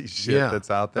 nasty shit that's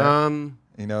out there?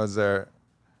 Is there?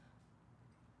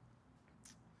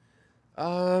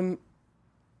 Not.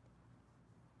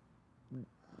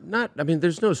 I mean,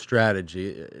 there's no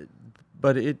strategy,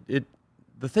 but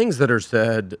the things that are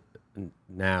said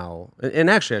now, and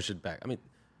actually, I should back. I mean,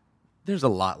 there's a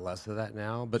lot less of that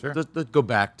now. But Sure. let's go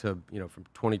back to from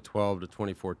 2012 to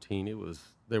 2014.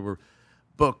 There were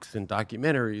books and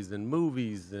documentaries and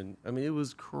movies, and I mean, it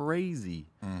was crazy.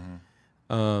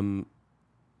 Mm-hmm.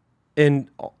 And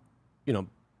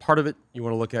part of it you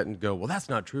want to look at and go, well, that's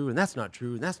not true, and that's not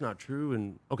true, and that's not true,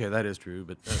 and okay, that is true,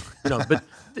 but but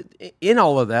in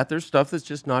all of that, there's stuff that's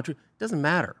just not true. It doesn't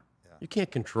matter. Yeah. You can't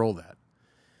control that.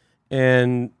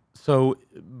 And so,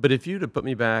 but if you'd have put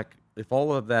me back, if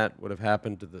all of that would have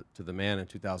happened to the man in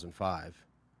 2005,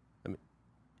 I mean,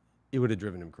 it would have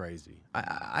driven him crazy.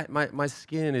 My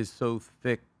skin is so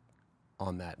thick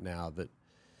on that now that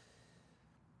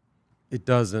it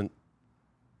doesn't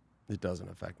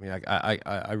affect me.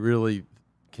 I really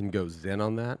can go zen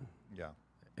on that. Yeah.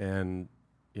 And,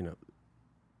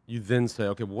 you then say,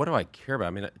 okay, well, what do I care about?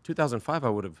 I mean, 2005, I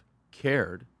would have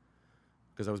cared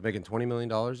because I was making $20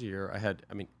 million a year.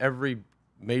 Every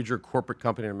major corporate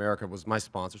company in America was my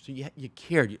sponsor. So you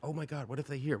cared. Oh my God, what if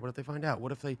they hear? What if they find out?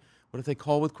 What if they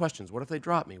call with questions? What if they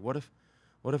drop me? What if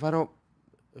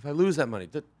I lose that money?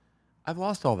 I've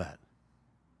lost all that.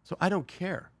 So I don't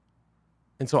care.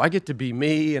 And so I get to be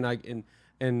me,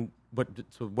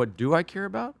 so what do I care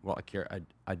about? Well,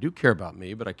 I do care about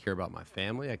me, but I care about my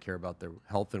family. I care about their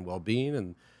health and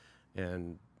well-being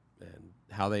and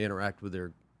how they interact with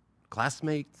their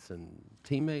classmates and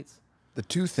teammates. The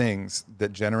two things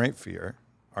that generate fear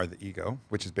are the ego,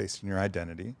 which is based on your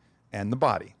identity, and the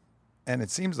body. And it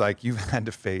seems like you've had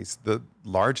to face the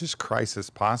largest crisis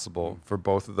possible for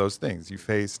both of those things. You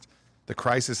faced the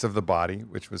crisis of the body,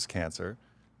 which was cancer,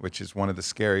 which is one of the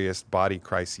scariest body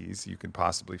crises you could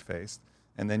possibly face.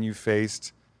 And then you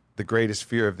faced the greatest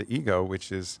fear of the ego,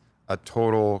 which is a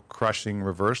total crushing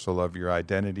reversal of your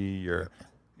identity,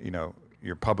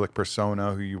 your public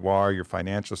persona, who you are, your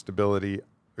financial stability,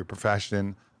 your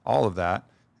profession, all of that.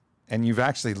 And you've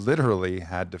actually literally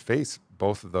had to face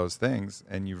both of those things.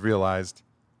 And you've realized,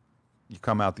 you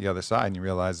come out the other side and you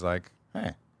realize, like,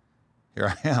 hey, here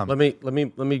I am. Let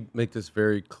me make this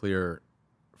very clear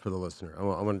for the listener.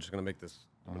 I'm just going to make this,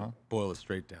 boil it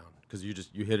straight down, because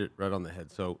you hit it right on the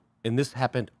head. So, and this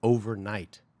happened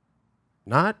overnight,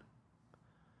 not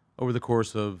over the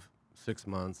course of 6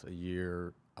 months, a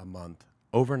year, a month,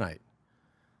 overnight.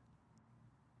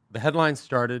 The headline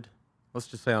started, let's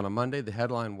just say on a Monday, the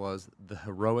headline was "The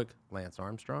Heroic Lance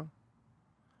Armstrong."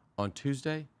 On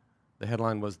Tuesday, the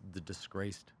headline was "The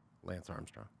Disgraced Lance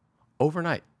Armstrong."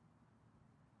 Overnight.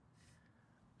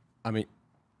 I mean,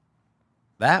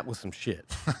 that was some shit.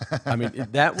 I mean,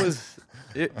 that was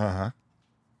it.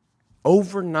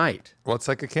 Overnight. Well, it's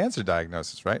like a cancer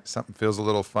diagnosis, right? Something feels a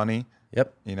little funny.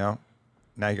 Yep. Now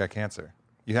you got cancer.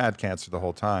 You had cancer the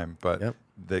whole time, but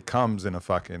it comes in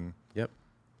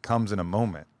comes in a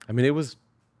moment. I mean, it was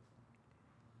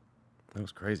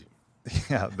crazy.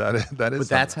 Yeah, that is. But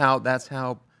that's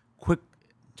how quick.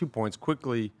 2 points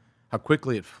quickly. How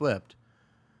quickly it flipped,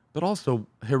 but also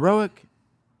heroic.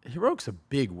 Heroic's a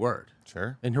big word.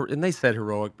 Sure. And they said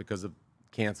heroic because of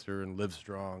cancer and Live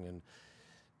Strong and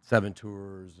 7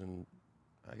 tours, and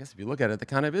I guess if you look at it, that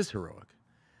kind of is heroic.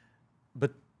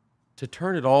 But to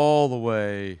turn it all the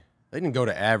way, they didn't go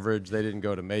to average, they didn't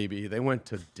go to maybe, they went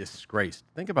to disgraced.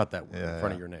 Think about that word in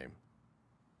front of your name.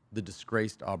 The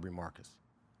disgraced Aubrey Marcus.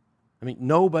 I mean,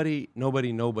 nobody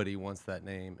wants that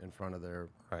name in front of their,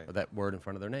 or that word in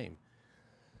front of their name.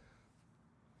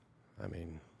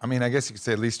 I mean, I guess you could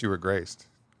say at least you were graced.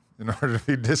 In order to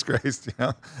be disgraced,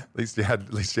 at least you had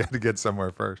to get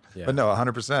somewhere first. Yeah. But no,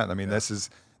 100%. I mean,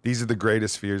 these are the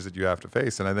greatest fears that you have to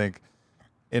face. And I think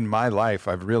in my life,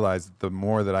 I've realized that the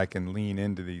more that I can lean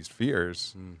into these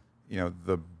fears,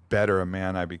 the better a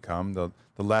man I become. The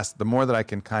more that I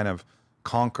can kind of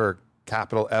conquer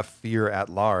capital F fear at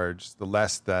large, the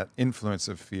less that influence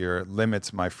of fear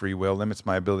limits my free will, limits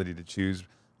my ability to choose,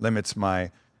 limits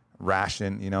my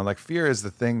ration. Like fear is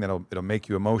the thing it'll make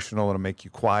you emotional, it'll make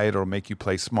you quiet, it'll make you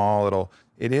play small,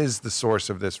 it is the source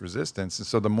of this resistance. And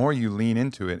so the more you lean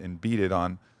into it and beat it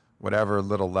on whatever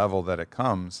little level that it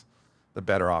comes, the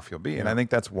better off you'll be. And I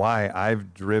think that's why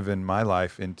I've driven my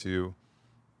life into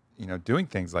doing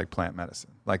things like plant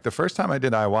medicine. Like the first time I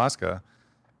did ayahuasca,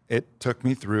 it took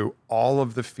me through all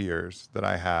of the fears that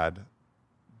I had.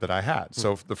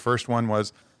 So the first one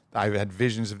was I had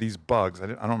visions of these bugs. I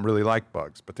don't really like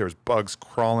bugs, but there was bugs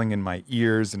crawling in my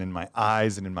ears and in my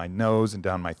eyes and in my nose and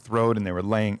down my throat, and they were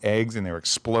laying eggs and they were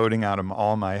exploding out of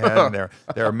all my head, and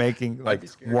they were making like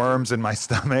worms in my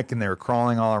stomach, and they were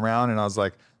crawling all around, and I was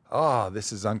like, oh,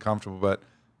 this is uncomfortable, but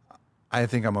I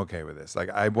think I'm okay with this. Like,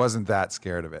 I wasn't that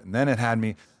scared of it. And then it had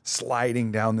me sliding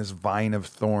down this vine of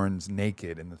thorns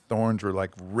naked, and the thorns were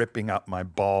like ripping up my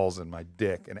balls and my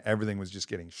dick, and everything was just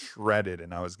getting shredded,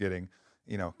 and I was getting,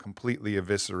 completely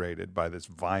eviscerated by this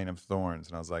vine of thorns.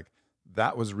 And I was like,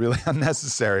 that was really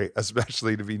unnecessary,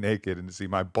 especially to be naked and to see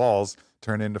my balls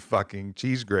turn into fucking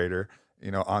cheese grater,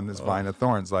 on this vine of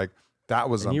thorns. Like, that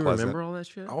was unpleasant. You remember all that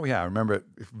shit? Oh yeah, I remember it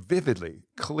vividly,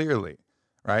 clearly.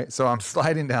 Right. So I'm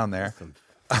sliding down there.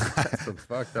 That's some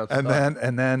fucked up and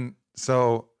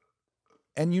stuff.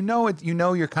 then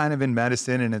you're kind of in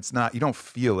medicine, and it's not, you don't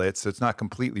feel it, so it's not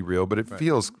completely real, but it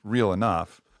feels real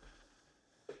enough.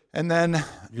 And then,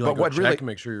 but what really,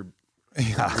 make sure you're,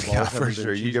 yeah, for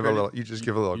sure. You just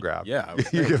give a little grab. Yeah,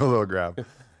 you give a little grab.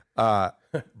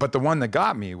 But the one that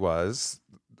got me was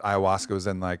ayahuasca. Was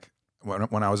then like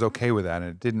when I was okay with that,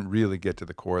 and it didn't really get to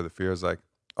the core of the fear. It was like,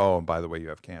 oh, and by the way, you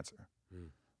have cancer.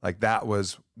 Like, that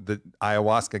was the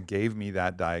ayahuasca gave me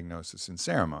that diagnosis in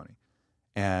ceremony.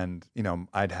 And,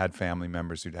 I'd had family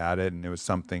members who'd had it, and it was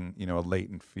something, a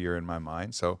latent fear in my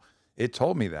mind. So it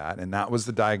told me that, and that was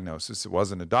the diagnosis. It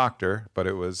wasn't a doctor, but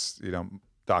it was,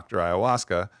 Dr.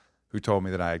 Ayahuasca who told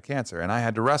me that I had cancer. And I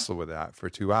had to wrestle with that for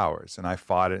 2 hours. And I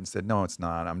fought it and said, no, it's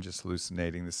not. I'm just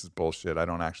hallucinating. This is bullshit. I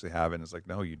don't actually have it. And it's like,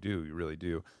 no, you do. You really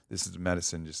do. This is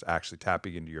medicine just actually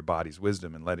tapping into your body's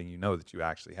wisdom and letting you know that you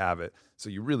actually have it. So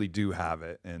you really do have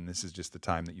it. And this is just the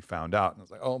time that you found out. And I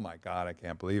was like, oh my God, I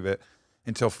can't believe it.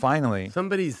 Until finally.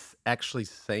 Somebody's actually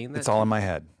saying that? It's all in my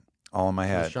head. All in my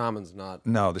head. The shaman's not.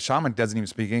 No, the shaman doesn't even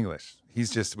speak English.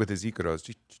 He's just with his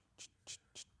icaros.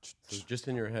 So just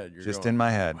in your head. Just in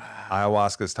my head. Wow.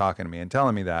 Ayahuasca's talking to me and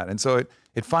telling me that. And so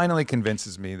it finally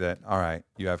convinces me that, all right,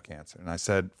 you have cancer. And I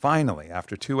said, finally,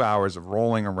 after 2 hours of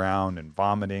rolling around and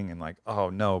vomiting and like, oh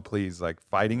no, please, like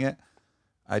fighting it,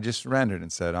 I just surrendered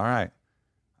and said, all right,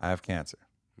 I have cancer.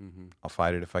 Mm-hmm. I'll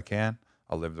fight it if I can.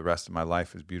 I'll live the rest of my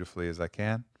life as beautifully as I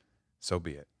can. So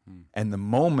be it. Mm. And the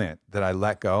moment that I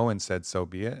let go and said, so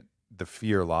be it, the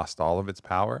fear lost all of its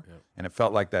power. Yep. And it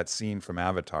felt like that scene from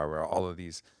Avatar where all of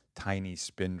these tiny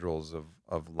spindles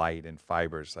of light and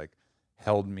fibers like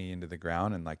held me into the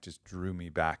ground and like just drew me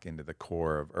back into the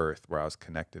core of earth where I was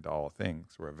connected to all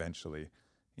things, where eventually,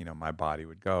 my body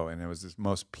would go. And it was this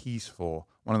one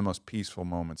of the most peaceful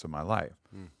moments of my life.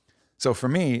 Mm. So for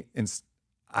me,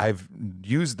 I've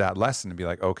used that lesson to be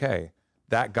like, okay,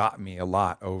 that got me a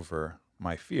lot over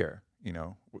my fear,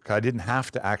 I didn't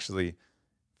have to actually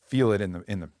feel it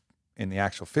in the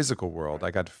actual physical world. Right.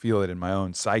 I got to feel it in my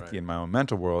own psyche, in my own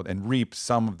mental world, and reap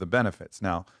some of the benefits.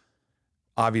 Now,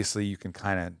 obviously, you can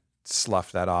kind of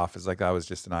slough that off as like I was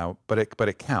just but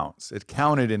it counts. It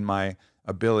counted in my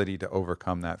ability to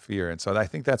overcome that fear, and so I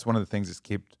think that's one of the things that's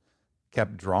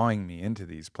kept drawing me into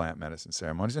these plant medicine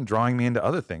ceremonies and drawing me into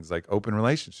other things like open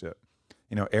relationship.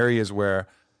 Areas where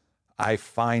I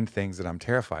find things that I'm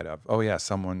terrified of. Oh yeah,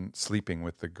 someone sleeping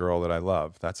with the girl that I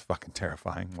love. That's fucking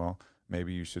terrifying. Well,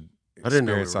 maybe you should. I didn't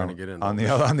know we were going to get into on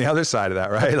the other side of that,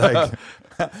 right? Like,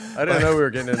 I didn't know we were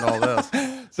getting into all this.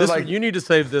 So you need to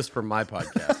save this for my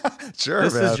podcast. Sure,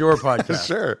 this is your podcast.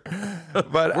 Sure,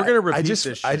 but we're going to repeat this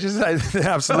shit.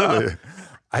 Absolutely.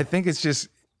 I think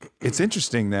it's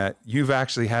interesting that you've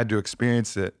actually had to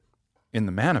experience it in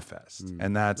the manifest,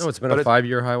 and that's it's been a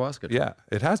 5-year ayahuasca trip. Yeah,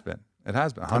 it has been. It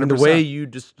has been 100%. I mean, the way you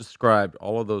just described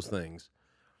all of those things,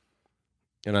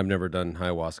 and I've never done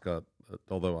ayahuasca,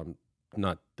 although I'm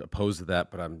not opposed to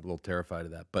that, but I'm a little terrified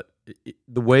of that. But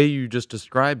the way you just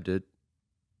described it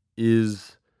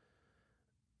is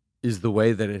the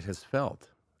way that it has felt.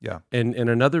 Yeah. And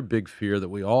another big fear that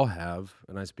we all have,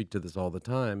 and I speak to this all the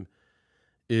time,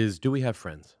 is do we have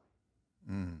friends?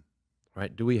 Mm.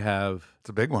 Right? Do we have? It's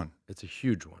a big one. It's a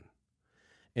huge one.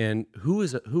 And who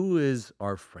is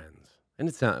our friends? And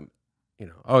it's not,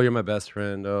 oh, you're my best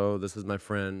friend. Oh, this is my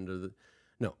friend.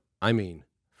 No, I mean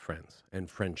friends and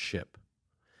friendship.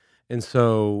 And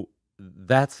so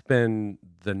that's been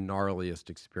the gnarliest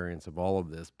experience of all of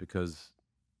this because,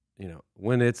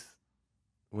 when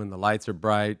the lights are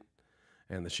bright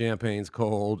and the champagne's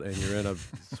cold and you're in a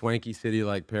swanky city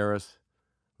like Paris,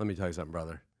 let me tell you something,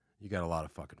 brother. You got a lot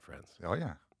of fucking friends. Oh,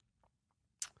 yeah.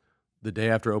 The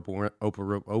day after Oprah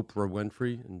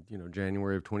Winfrey in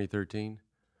January of 2013,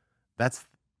 that's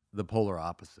the polar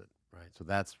opposite, right? So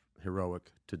that's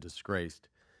heroic to disgraced.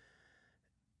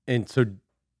 And so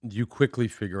you quickly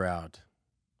figure out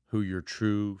who your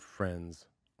true friends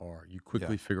are. You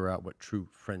quickly figure out what true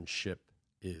friendship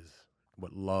is,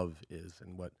 what love is,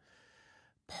 and what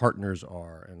partners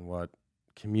are, and what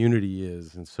community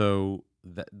is. And so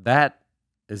that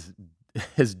is,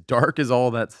 as dark as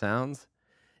all that sounds,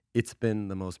 it's been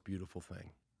the most beautiful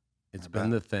thing. It's been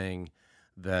the thing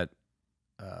that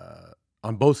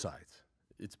on both sides,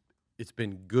 it's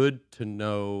been good to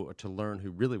know or to learn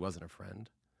who really wasn't a friend.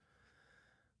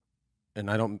 And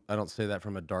I don't say that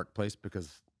from a dark place,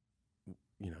 because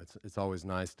it's always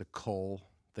nice to cull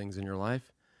things in your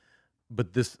life.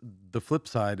 But the flip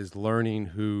side is learning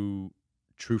who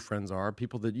true friends are,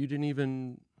 people that you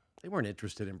they weren't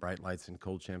interested in bright lights and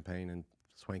cold champagne and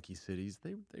swanky cities.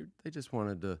 They just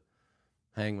wanted to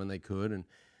hang when they could. And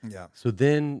so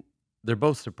then they're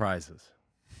both surprises.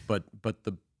 But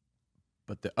the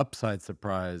upside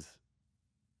surprise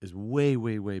is way,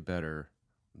 way, way better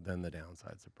than the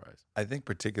downside surprise. I think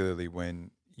particularly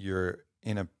when you're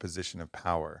in a position of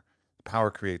power, power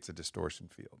creates a distortion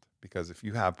field, because if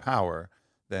you have power,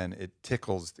 then it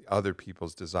tickles the other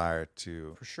people's desire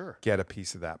to For sure. get a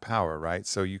piece of that power, right?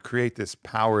 So you create this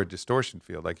power distortion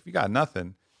field. Like if you got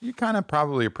nothing, you kind of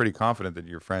probably are pretty confident that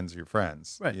your friends are your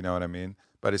friends. Right. You know what I mean?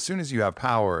 But as soon as you have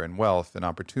power and wealth and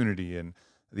opportunity and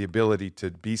the ability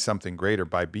to be something greater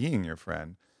by being your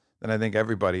friend, then I think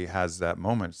everybody has that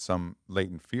moment, some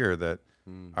latent fear that,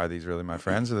 are these really my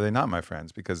friends or are they not my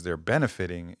friends? Because they're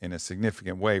benefiting in a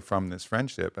significant way from this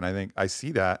friendship. And I think I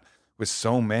see that with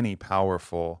so many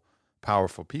powerful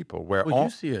people where Well, you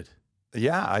see it.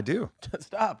 Yeah, I do.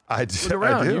 Stop. I do. Look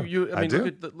around. I do. I mean,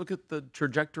 do. look at the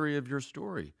trajectory of your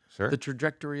story. Sure. The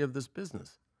trajectory of this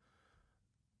business.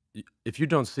 If you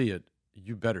don't see it,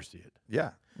 you better see it.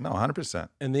 Yeah. No, 100%.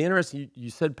 And the interesting,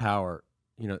 you said power,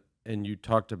 and you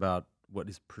talked about what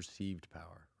is perceived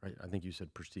power, right? I think you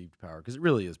said perceived power, because it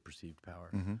really is perceived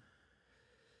power. Mm-hmm.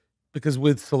 Because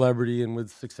with celebrity and with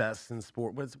success in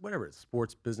sport, whatever it's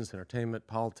sports, business, entertainment,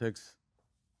 politics,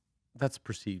 that's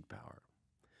perceived power.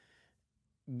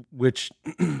 Which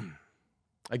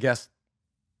I guess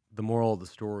the moral of the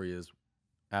story is,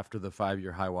 after the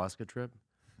 5-year ayahuasca trip,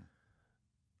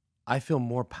 I feel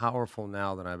more powerful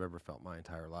now than I've ever felt my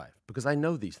entire life, because I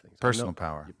know these things. Personal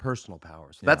power. Personal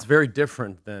power. So that's very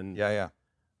different than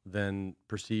than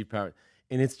perceived power.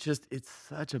 And it's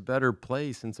such a better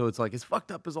place. And so it's like, as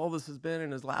fucked up as all this has been,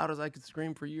 and as loud as I could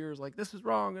scream for years, like, this is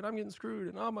wrong and I'm getting screwed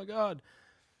and oh my God,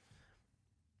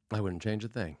 I wouldn't change a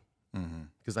thing,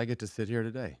 because I get to sit here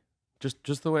today,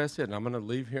 just the way I sit. And I'm going to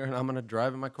leave here and I'm going to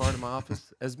drive in my car to my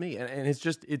office as me. And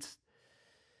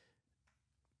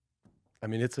I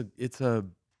mean, it's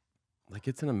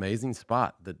an amazing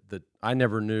spot that I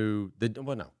never knew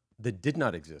that did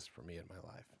not exist for me in my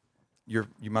life.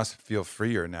 You must feel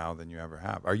freer now than you ever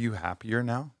have. Are you happier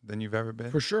now than you've ever been?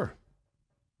 For sure.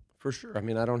 I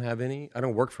mean, I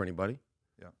don't work for anybody.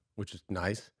 Yeah. Which is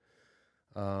nice.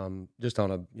 Just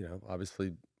on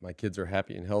obviously my kids are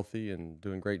happy and healthy and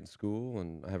doing great in school,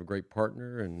 and I have a great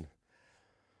partner, and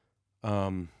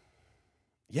I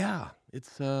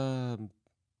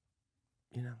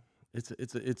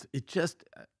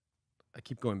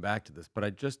keep going back to this, but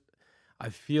I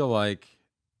feel like,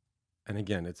 and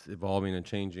again, it's evolving and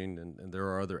changing, and there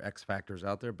are other X factors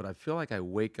out there, but I feel like I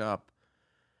wake up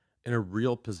in a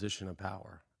real position of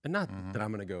power. And not that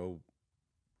I'm going to go,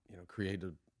 create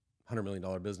a $100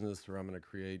 million business, or I'm going to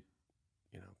create,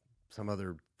 some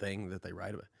other thing that they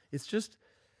write about. It's just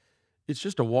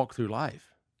a walk through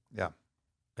life. Yeah.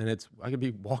 And I could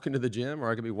be walking to the gym, or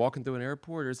I could be walking through an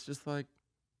airport. It's just like,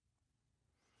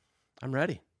 I'm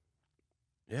ready.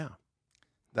 Yeah.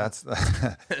 That's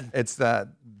I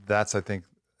think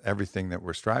everything that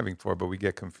we're striving for, but we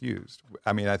get confused.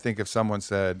 I mean, I think if someone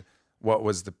said, what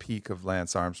was the peak of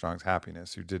Lance Armstrong's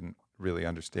happiness, who didn't really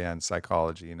understand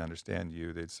psychology and understand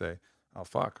you, they'd say, oh,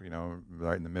 fuck,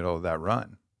 right in the middle of that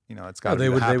run. It's got to be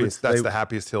the happiest. That's the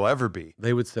happiest he'll ever be.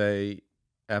 They would say,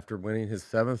 after winning his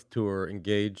 7th tour,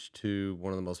 engaged to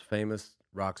one of the most famous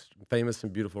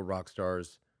and beautiful rock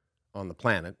stars on the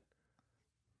planet,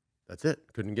 that's it.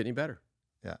 Couldn't get any better.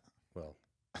 Yeah. Well,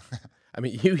 I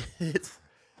mean,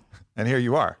 and here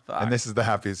you are, fuck. And this is the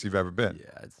happiest you've ever been.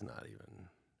 Yeah, it's not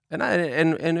even.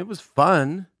 And it was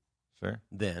fun. Sure.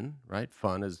 Then, right?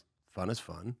 Fun is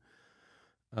fun.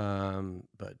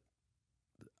 But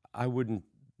I wouldn't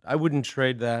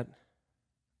trade that.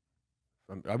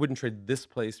 I wouldn't trade this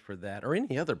place for that, or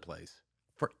any other place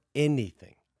for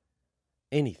anything.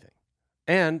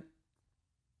 And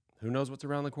who knows what's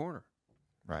around the corner?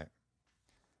 Right.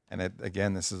 And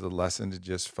again, this is a lesson to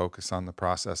just focus on the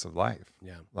process of life.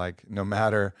 Yeah. Like no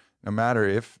matter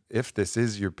if this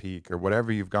is your peak or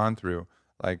whatever you've gone through,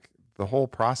 like the whole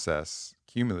process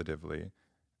cumulatively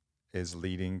is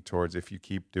leading towards, if you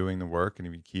keep doing the work and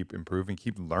if you keep improving,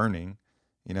 keep learning,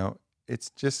 it's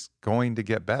just going to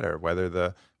get better, whether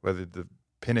the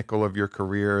pinnacle of your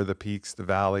career, the peaks, the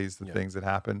valleys, the things that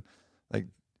happen, like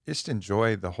just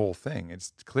enjoy the whole thing.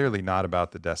 It's clearly not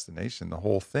about the destination. The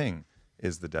whole thing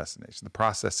is the destination. The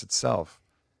process itself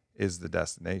is the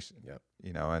destination. Yep.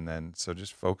 And then so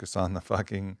just focus on the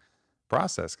fucking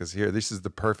process, because this is the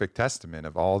perfect testament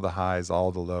of all the highs,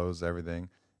 all the lows, everything.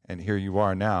 And here you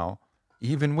are now,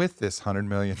 even with this $100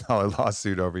 million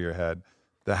lawsuit over your head,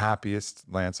 the happiest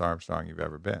Lance Armstrong you've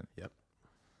ever been. Yep.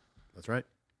 That's right.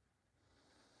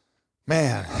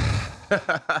 Man,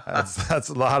 that's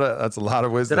a lot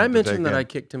of wisdom. Did I mention that I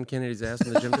kicked Tim Kennedy's ass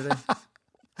in the gym today?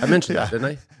 I mentioned that, didn't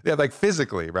I? Yeah, like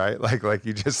physically, right? Like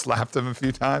you just slapped him a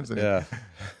few times. And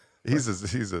he's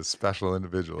a special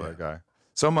individual, that guy.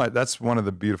 So much. That's one of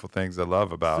the beautiful things I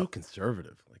love about. So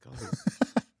conservative. Like,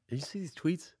 you see these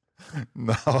tweets?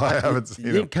 No, I haven't seen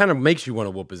him. It kind of makes you want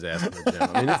to whoop his ass in the gym.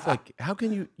 I mean, it's like, how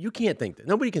can you can't think that.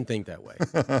 Nobody can think that way.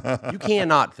 You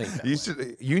cannot think that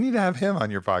way. You need to have him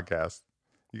on your podcast.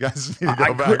 You guys need to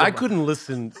go back. I couldn't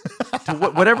listen to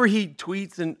whatever he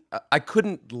tweets, and I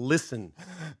couldn't listen.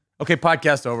 Okay,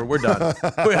 podcast over. We're done.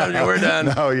 We're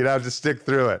done. No, you'd have to stick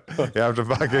through it. You have to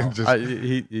fucking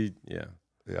just.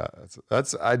 Yeah.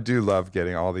 That's. I do love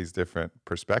getting all these different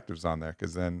perspectives on there,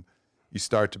 because then you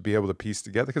start to be able to piece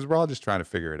together, because we're all just trying to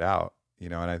figure it out,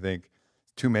 And I think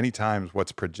too many times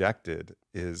what's projected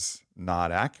is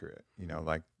not accurate,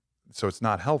 like, so it's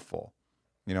not helpful,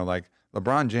 like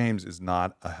LeBron James is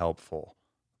not a helpful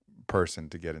person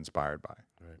to get inspired by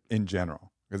in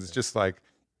general, because it's just like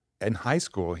in high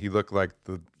school, he looked like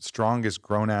the strongest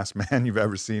grown ass man you've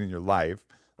ever seen in your life.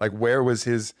 Like, where was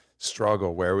his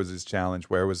struggle? Where was his challenge?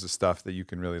 Where was the stuff that you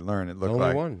can really learn? It looked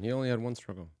like one. He only had one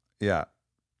struggle. Yeah.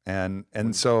 And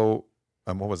so,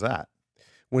 what was that?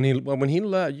 When he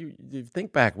left, you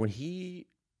think back when he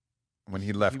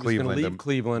left Cleveland, leave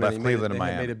Cleveland, and to they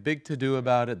Miami. made a big to do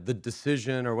about it, the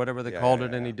decision or whatever they called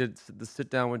it, and he did the sit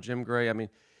down with Jim Gray. I mean,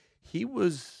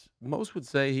 most would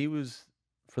say he was,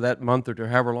 for that month or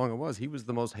however long it was, he was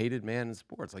the most hated man in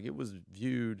sports. Like, it was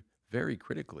viewed very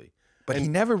critically. But he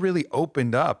never really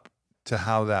opened up to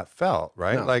how that felt,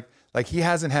 right? No. Like he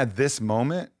hasn't had this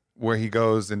moment where he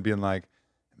goes and being like,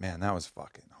 man, that was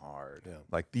fucking hard. Yeah.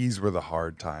 Like, these were the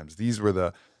hard times. These were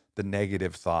the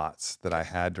negative thoughts that I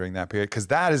had during that period. Because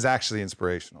that is actually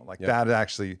inspirational. Like, that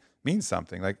actually means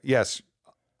something. Like, yes,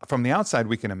 from the outside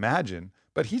we can imagine,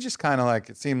 but he just kind of like,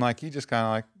 it seemed like he just kind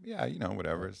of like, yeah,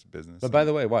 whatever, it's business. But by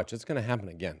the way, watch, it's going to happen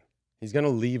again. He's going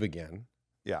to leave again.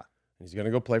 Yeah. He's going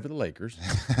to go play for the Lakers.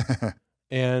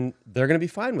 And they're going to be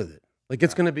fine with it. Like,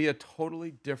 it's going to be a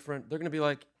totally different, they're going to be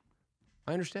like,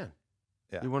 I understand.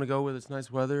 Yeah. You want to go where it's nice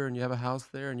weather and you have a house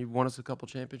there and you've won us a couple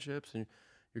championships and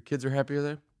your kids are happier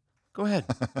there? Go ahead.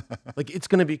 Like, it's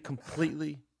going to be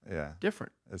completely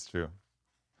different. It's true.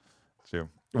 It's true.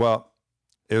 Well,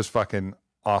 it was fucking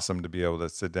awesome to be able to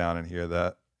sit down and hear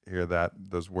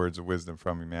those words of wisdom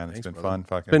from you, man. It's been fun.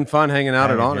 It's been fun hanging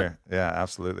out on it. Yeah,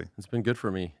 absolutely. It's been good for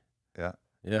me. Yeah.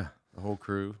 Yeah. The whole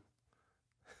crew.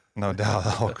 No doubt.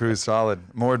 The whole crew's solid.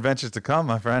 More adventures to come,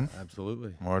 my friend.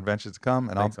 Absolutely. More adventures to come.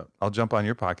 And I'll jump on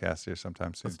your podcast here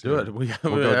sometime soon. Let's do it.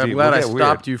 I'm glad I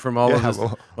stopped you from all of this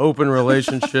open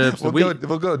relationships. We'll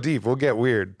go deep. We'll get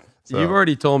weird. So. You've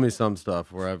already told me some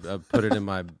stuff where I've put it in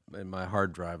my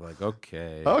hard drive. Like,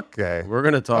 okay, we're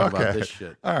gonna talk about this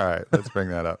shit. All right, let's bring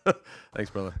that up.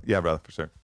 Thanks, brother. Yeah, brother, for sure.